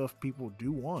 That stuff people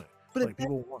do want. But like,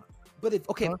 people want. But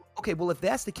well, if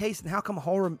that's the case, then how come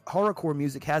horrorcore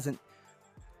music hasn't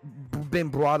been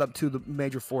brought up to the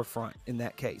major forefront in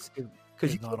that case?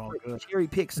 Because you not all good. Cherry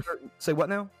pick certain. Say what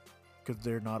now? Because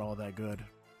they're not all that good.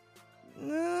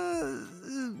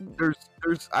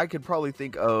 There's I could probably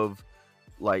think of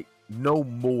like no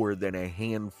more than a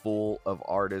handful of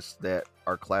artists that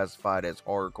are classified as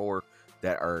horrorcore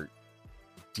that are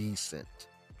decent.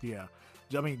 Yeah.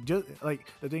 I mean, just like,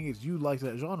 the thing is, you like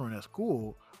that genre and that's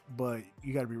cool, but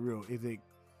you got to be real. Is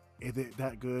it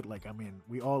that good? Like, I mean,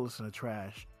 we all listen to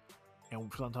trash, and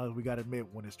sometimes we got to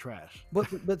admit when it's trash. But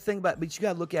you got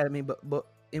to look at it. I mean, but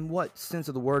in what sense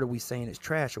of the word are we saying it's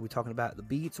trash? Are we talking about the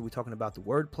beats? Are we talking about the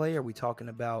wordplay? Are we talking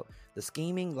about the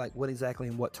scheming? Like, what exactly,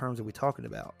 in what terms are we talking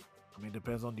about? I mean, it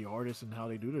depends on the artist and how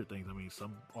they do their things. I mean,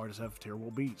 some artists have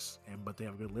terrible beats, but they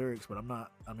have good lyrics. But I'm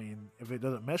not. I mean, if it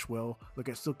doesn't mesh well, look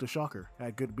at Silk the Shocker.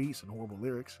 Had good beats and horrible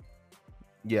lyrics.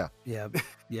 Yeah.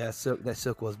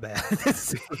 Silk was bad. Yeah,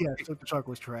 Silk the Shocker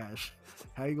was trash.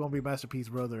 How you gonna be Master P's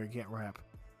brother and can't rap?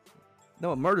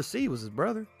 No, Murder C was his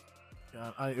brother.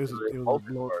 It was Both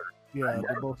yeah,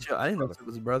 they both. I didn't know Silk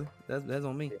was his brother. That's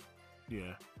on me.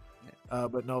 Yeah.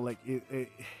 But no, like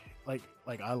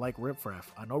like I like Riff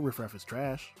Raff. I know Riff Raff is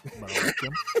trash, but I like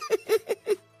him.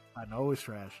 I know it's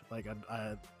trash. Like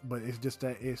but it's just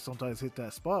that it sometimes hit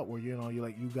that spot where you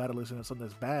gotta listen to something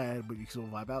that's bad, but you still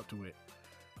vibe out to it.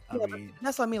 I mean,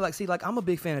 that's what I mean. Like, see, like I'm a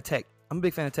big fan of Tech. I'm a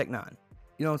big fan of Tech Nine.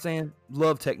 You know what I'm saying?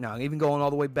 Love Tech Nine. Even going all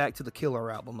the way back to the Killer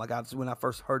album. Like when I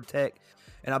first heard Tech,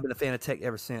 and I've been a fan of Tech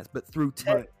ever since. But through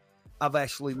Tech, I've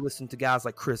actually listened to guys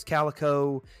like Chris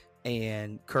Calico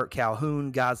and Kurt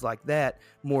Calhoun, guys like that,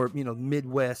 more,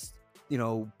 Midwest,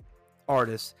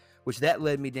 artists, which that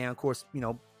led me down. Of course,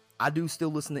 I do still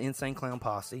listen to Insane Clown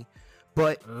Posse,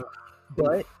 but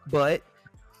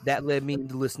that led me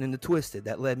into listening to Twisted.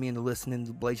 That led me into listening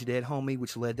to Blaze Your Dead Homie,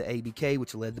 which led to ABK,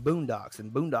 which led to Boondocks.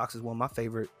 And Boondocks is one of my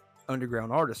favorite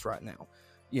underground artists right now,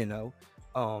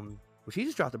 which he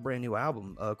just dropped a brand new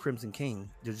album, Crimson King,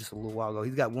 just a little while ago.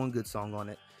 He's got one good song on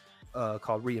it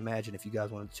called Reimagine. If you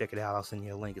guys want to check it out, I'll send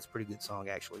you a link. It's a pretty good song,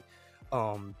 actually.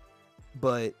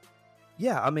 But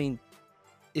yeah, I mean,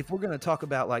 if we're going to talk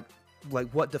about like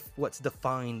what's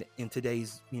defined in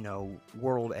today's,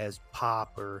 world as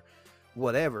pop or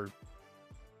whatever,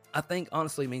 I think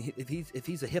honestly, I mean, if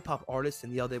he's a hip hop artist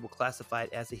and they will classify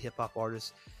it as a hip hop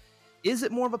artist, is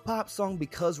it more of a pop song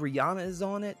because Rihanna is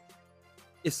on it?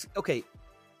 It's okay.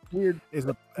 Weird. It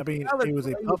was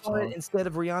a pop song instead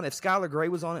of Rihanna. If Skylar Grey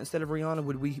was on it instead of Rihanna,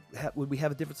 would we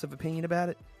have a difference of opinion about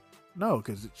it? No,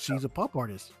 because she's a pop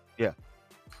artist. Yeah,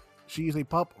 she's a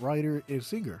pop writer and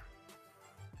singer.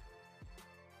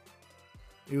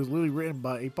 It was literally written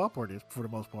by a pop artist for the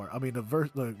most part. I mean,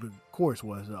 the chorus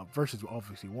was, verses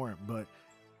obviously weren't, but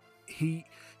he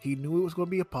knew it was going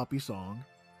to be a poppy song.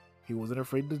 He wasn't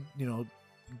afraid to,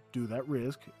 do that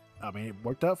risk. I mean, it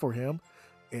worked out for him,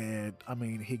 and I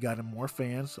mean, he got him more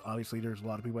fans. Obviously, there's a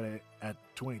lot of people at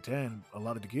 2010, a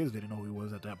lot of the kids didn't know who he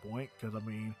was at that point, because I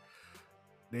mean,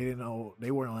 they didn't know,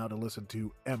 they weren't allowed to listen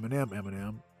to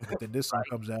Eminem. But then this song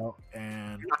comes out,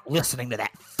 and you're not listening to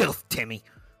that filth, Timmy.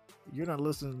 You're not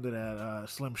listening to that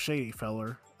Slim Shady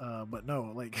feller, but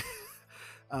no, like,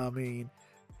 I mean,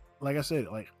 like I said,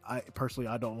 like I personally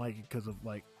I don't like it because of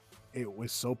like it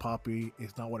was so poppy.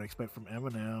 It's not what I expect from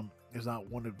Eminem. It's not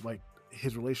one of like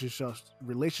his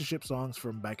relationship songs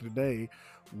from back in the day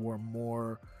were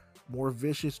more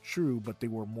vicious, true, but they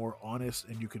were more honest,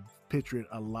 and you could picture it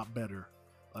a lot better.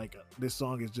 Like this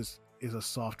song is a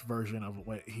soft version of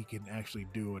what he can actually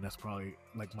do, and that's probably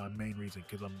like my main reason,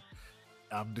 because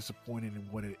I'm disappointed in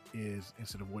what it is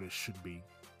instead of what it should be.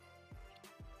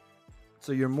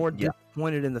 So you're more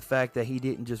disappointed in the fact that he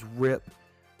didn't just rip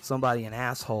somebody an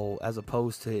asshole, as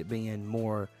opposed to it being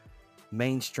more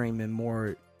mainstream and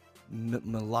more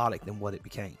melodic than what it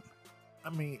became. I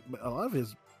mean, a lot of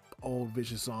his old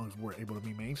vicious songs were able to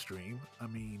be mainstream. I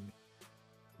mean,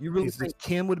 you really think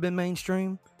Kim would have been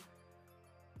mainstream?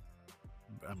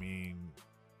 I mean,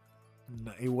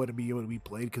 it wouldn't be able to be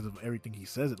played because of everything he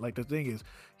says. It like the thing is,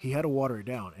 he had to water it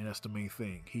down, and that's the main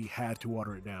thing. He had to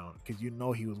water it down because he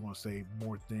was going to say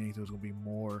more things. It was going to be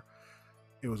more.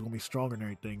 It was going to be stronger and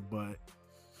everything, but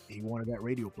he wanted that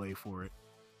radio play for it.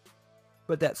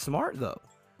 But that's smart though.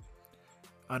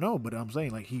 I know, but I'm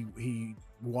saying like he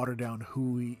watered down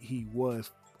who he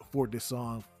was for this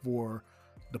song, for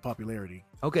the popularity.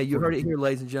 Okay, you heard it here,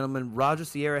 ladies and gentlemen. Roger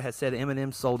Sierra has said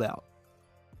Eminem sold out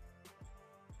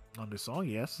on this song,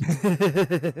 yes.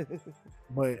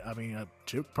 But I mean,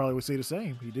 Chip probably would say the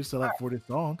same. He did sell out for this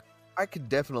song. I could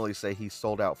definitely say he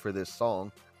sold out for this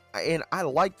song, and I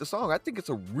like the song. I think it's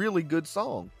a really good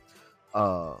song.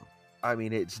 I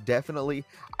mean, it's definitely.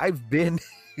 I've been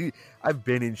in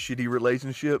shitty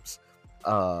relationships.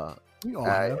 We all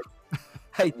have.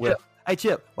 Hey,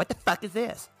 Chip, what the fuck is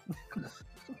this?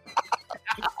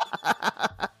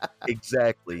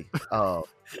 Exactly.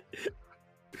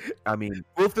 I mean,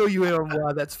 we'll fill you in on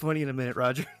why that's funny in a minute,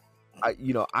 Roger.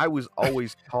 I was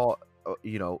always taught,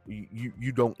 you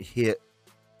don't hit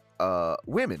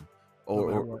women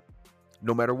or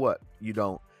no matter what, you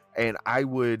don't. And I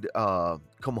would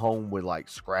come home with like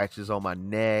scratches on my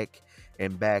neck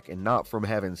and back, and not from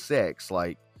having sex,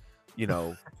 like,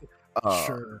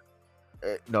 sure.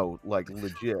 No, like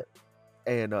legit.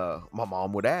 And my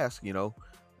mom would ask,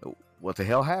 what the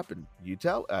hell happened? You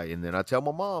tell, and then I tell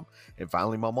my mom, and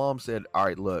finally my mom said, all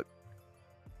right, look,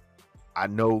 I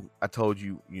know I told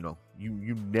you,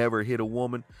 you never hit a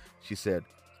woman. She said,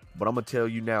 but I'm gonna tell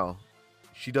you now,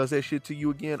 she does that shit to you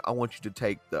again, I want you to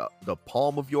take the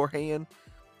palm of your hand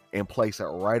and place it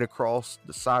right across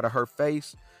the side of her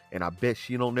face, and I bet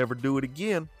she don't never do it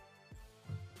again.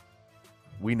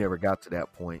 We never got to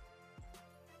that point.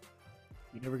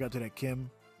 You never got to that Kim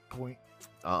point.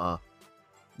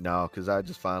 No, because I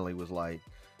just finally was like,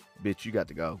 bitch, you got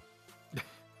to go.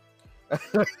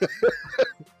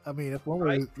 I mean, that's one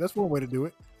way. That's one way to do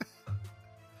it.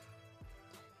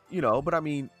 But I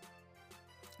mean,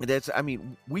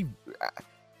 we,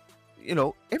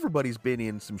 everybody's been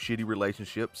in some shitty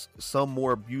relationships, some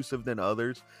more abusive than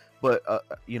others, but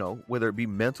whether it be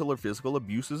mental or physical,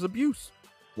 abuse is abuse,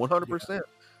 100%,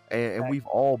 and we've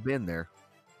all been there.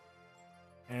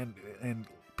 And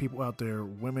people out there,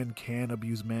 women can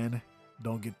abuse men.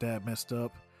 Don't get that messed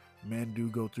up. Men do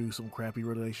go through some crappy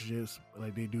relationships.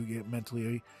 Like, they do get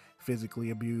mentally, physically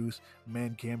abused.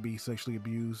 Men can be sexually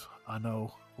abused. I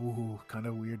know, kind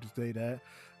of weird to say that,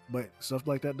 but stuff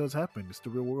like that does happen. It's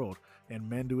the real world, and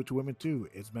men do it to women too.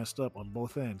 It's messed up on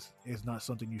both ends. It's not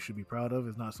something you should be proud of.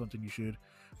 It's not something you should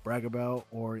brag about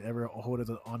or ever hold as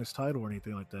an honest title or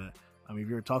anything like that. I mean, if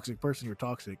you're a toxic person, you're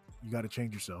toxic. You got to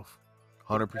change yourself.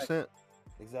 100%.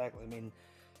 Exactly.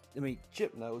 I mean,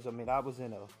 Chip knows. I mean, I was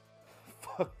in a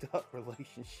fucked up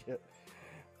relationship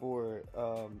for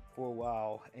a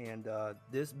while, and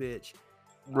this bitch,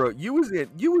 bro, you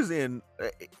was in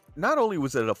not only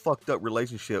was it a fucked up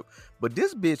relationship, but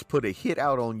this bitch put a hit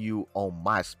out on you on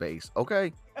MySpace.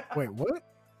 Okay, wait, what?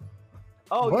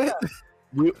 Oh, what?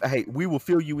 yeah. We will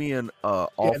fill you in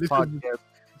off podcast.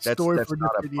 That's not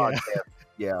a podcast.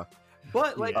 Yeah.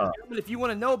 But, ladies and gentlemen, if you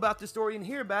want to know about this story and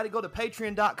hear about it, go to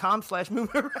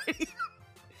patreon.com/movement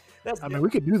radio. We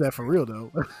could do that for real,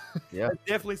 though. Yeah. That's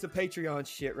definitely some Patreon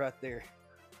shit right there.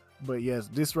 But yes,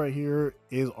 this right here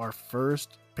is our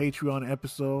first Patreon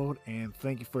episode, and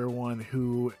thank you for everyone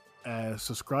who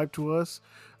subscribed to us.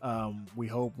 We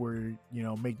hope we're,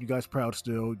 making you guys proud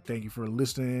still. Thank you for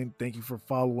listening. Thank you for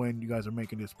following. You guys are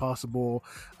making this possible.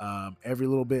 Every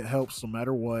little bit helps no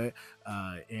matter what.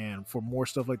 And for more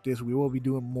stuff like this, we will be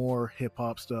doing more hip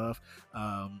hop stuff.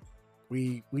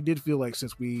 We did feel like,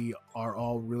 since we are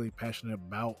all really passionate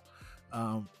about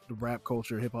the rap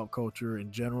culture, hip hop culture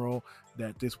in general,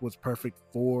 that this was perfect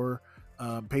for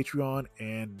Patreon.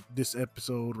 And this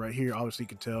episode right here, obviously, you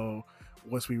can tell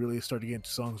once we really started getting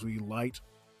to songs we liked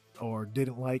or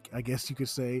didn't like, I guess you could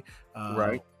say,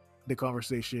 right, the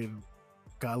conversation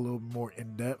got a little more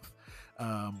in depth.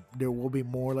 There will be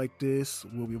more like this.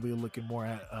 We'll be looking more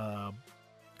at I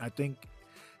think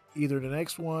either the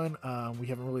next one, we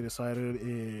haven't really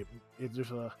decided.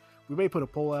 We may put a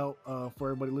poll out for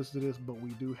everybody listening to this, but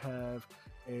we do have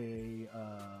a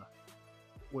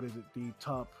the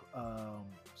top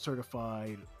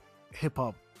certified hip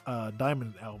hop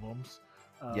diamond albums.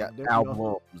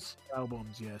 Albums,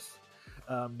 yes.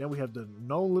 Then we have the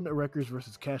No Limit Records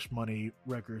versus Cash Money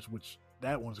Records, which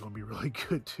that one's going to be really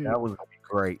good too. That one's going to be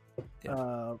great.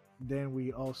 Then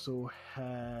we also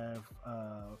have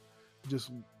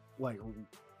just like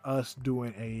us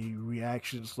doing a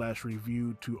reaction /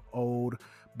 review to old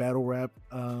battle rap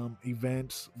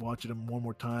events, watching them one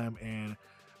more time, and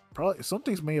probably some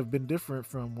things may have been different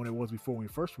from when it was before when we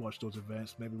first watched those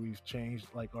events. Maybe we've changed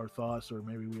like our thoughts, or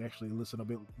maybe we actually listen a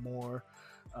bit more.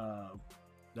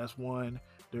 That's one.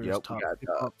 There's top hip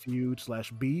hop feud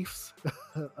 / beefs.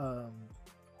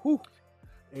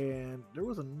 And there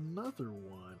was another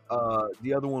one.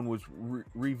 The other one was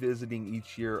revisiting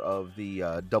each year of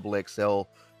the double XL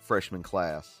freshman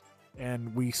class.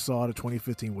 And we saw the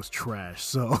 2015 was trash.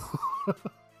 So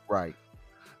right.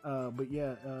 But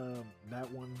yeah,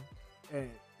 that one, and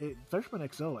Freshman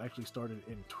XL actually started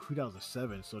in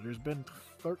 2007, so there's been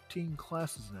 13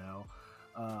 classes now.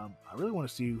 I really want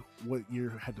to see what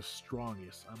year had the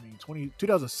strongest. I mean,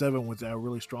 2007 was a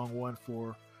really strong one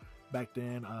for back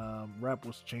then. Rap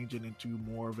was changing into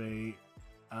more of a,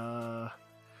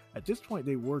 at this point,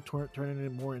 they were turning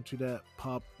it more into that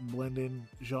pop blending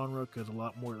genre, because a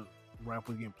lot more rap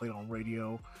was getting played on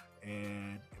radio,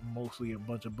 and mostly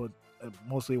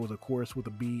mostly it was a chorus with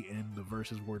a beat, and the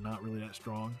verses were not really that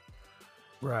strong.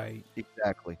 Right.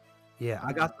 Exactly. Yeah,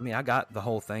 I got the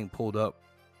whole thing pulled up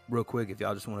real quick if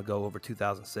y'all just want to go over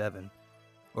 2007,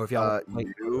 or if y'all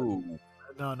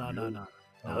No.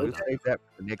 We'll save that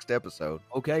for the next episode.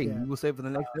 Okay, we will save for the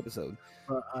next episode.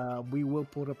 But we will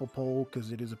put up a poll,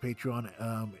 because it is a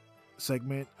Patreon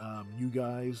segment. You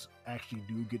guys actually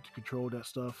do get to control that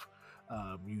stuff.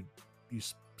 You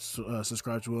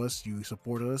subscribe to us, you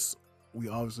support us. We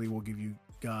obviously will give you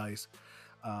guys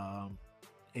a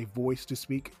voice to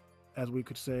speak as we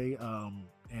could say,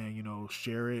 and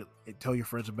share it, and tell your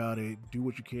friends about it. Do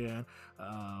what you can,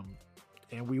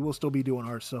 and we will still be doing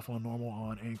our stuff on normal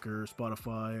on Anchor,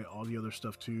 Spotify, all the other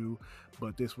stuff too.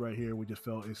 But this right here, we just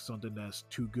felt is something that's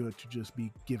too good to just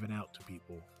be given out to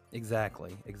people.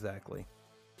 Exactly.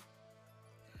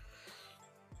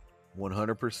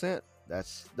 100%.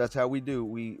 That's how we do.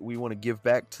 We want to give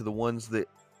back to the ones that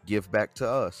give back to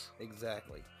us.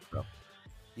 Exactly. So.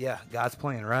 Yeah, God's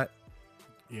plan, right?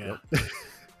 Yeah. Yep.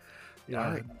 Yeah.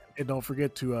 All right. And don't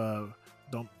forget to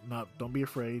don't be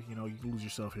afraid. You can lose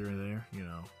yourself here and there.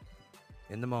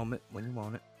 In the moment when you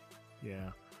want it.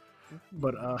 Yeah.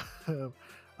 But all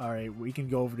right, we can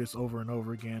go over this over and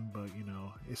over again, but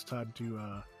it's time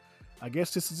to I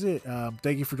guess this is it.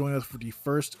 Thank you for joining us for the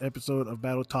first episode of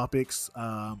Battle Topics.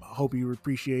 Hope you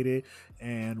appreciate it,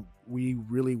 and we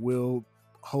really will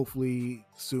hopefully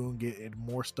soon get in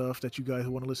more stuff that you guys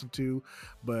want to listen to.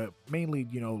 But mainly,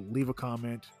 leave a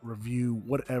comment, review,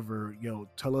 whatever.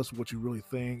 Tell us what you really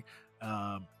think.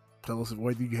 Tell us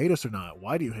whether you hate us or not.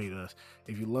 Why do you hate us?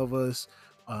 If you love us,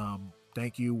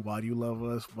 thank you. Why do you love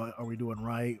us? What are we doing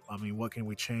right? I mean, what can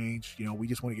we change? We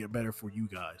just want to get better for you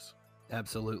guys.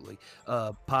 Absolutely.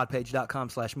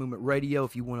 Podpage.com/Movement Radio.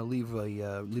 If you want to leave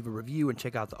a review and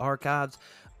check out the archives,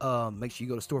 make sure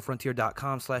you go to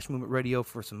storefrontier.com/Movement Radio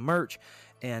for some merch.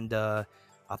 And I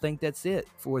think that's it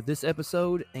for this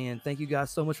episode. And thank you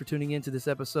guys so much for tuning in to this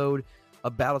episode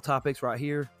of Battle Topics right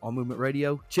here on Movement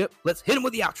Radio. Chip, let's hit him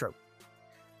with the outro.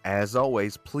 As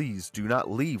always, please do not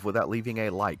leave without leaving a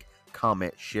like,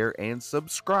 comment, share, and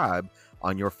subscribe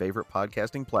on your favorite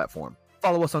podcasting platform.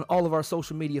 Follow us on all of our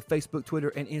social media, Facebook, Twitter,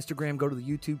 and Instagram. Go to the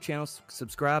YouTube channel,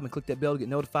 subscribe, and click that bell to get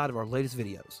notified of our latest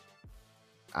videos.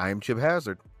 I am Chip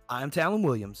Hazard. I'm Talon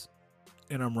Williams.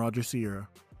 And I'm Roger Sierra.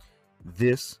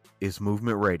 This is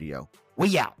Movement Radio.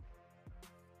 We out.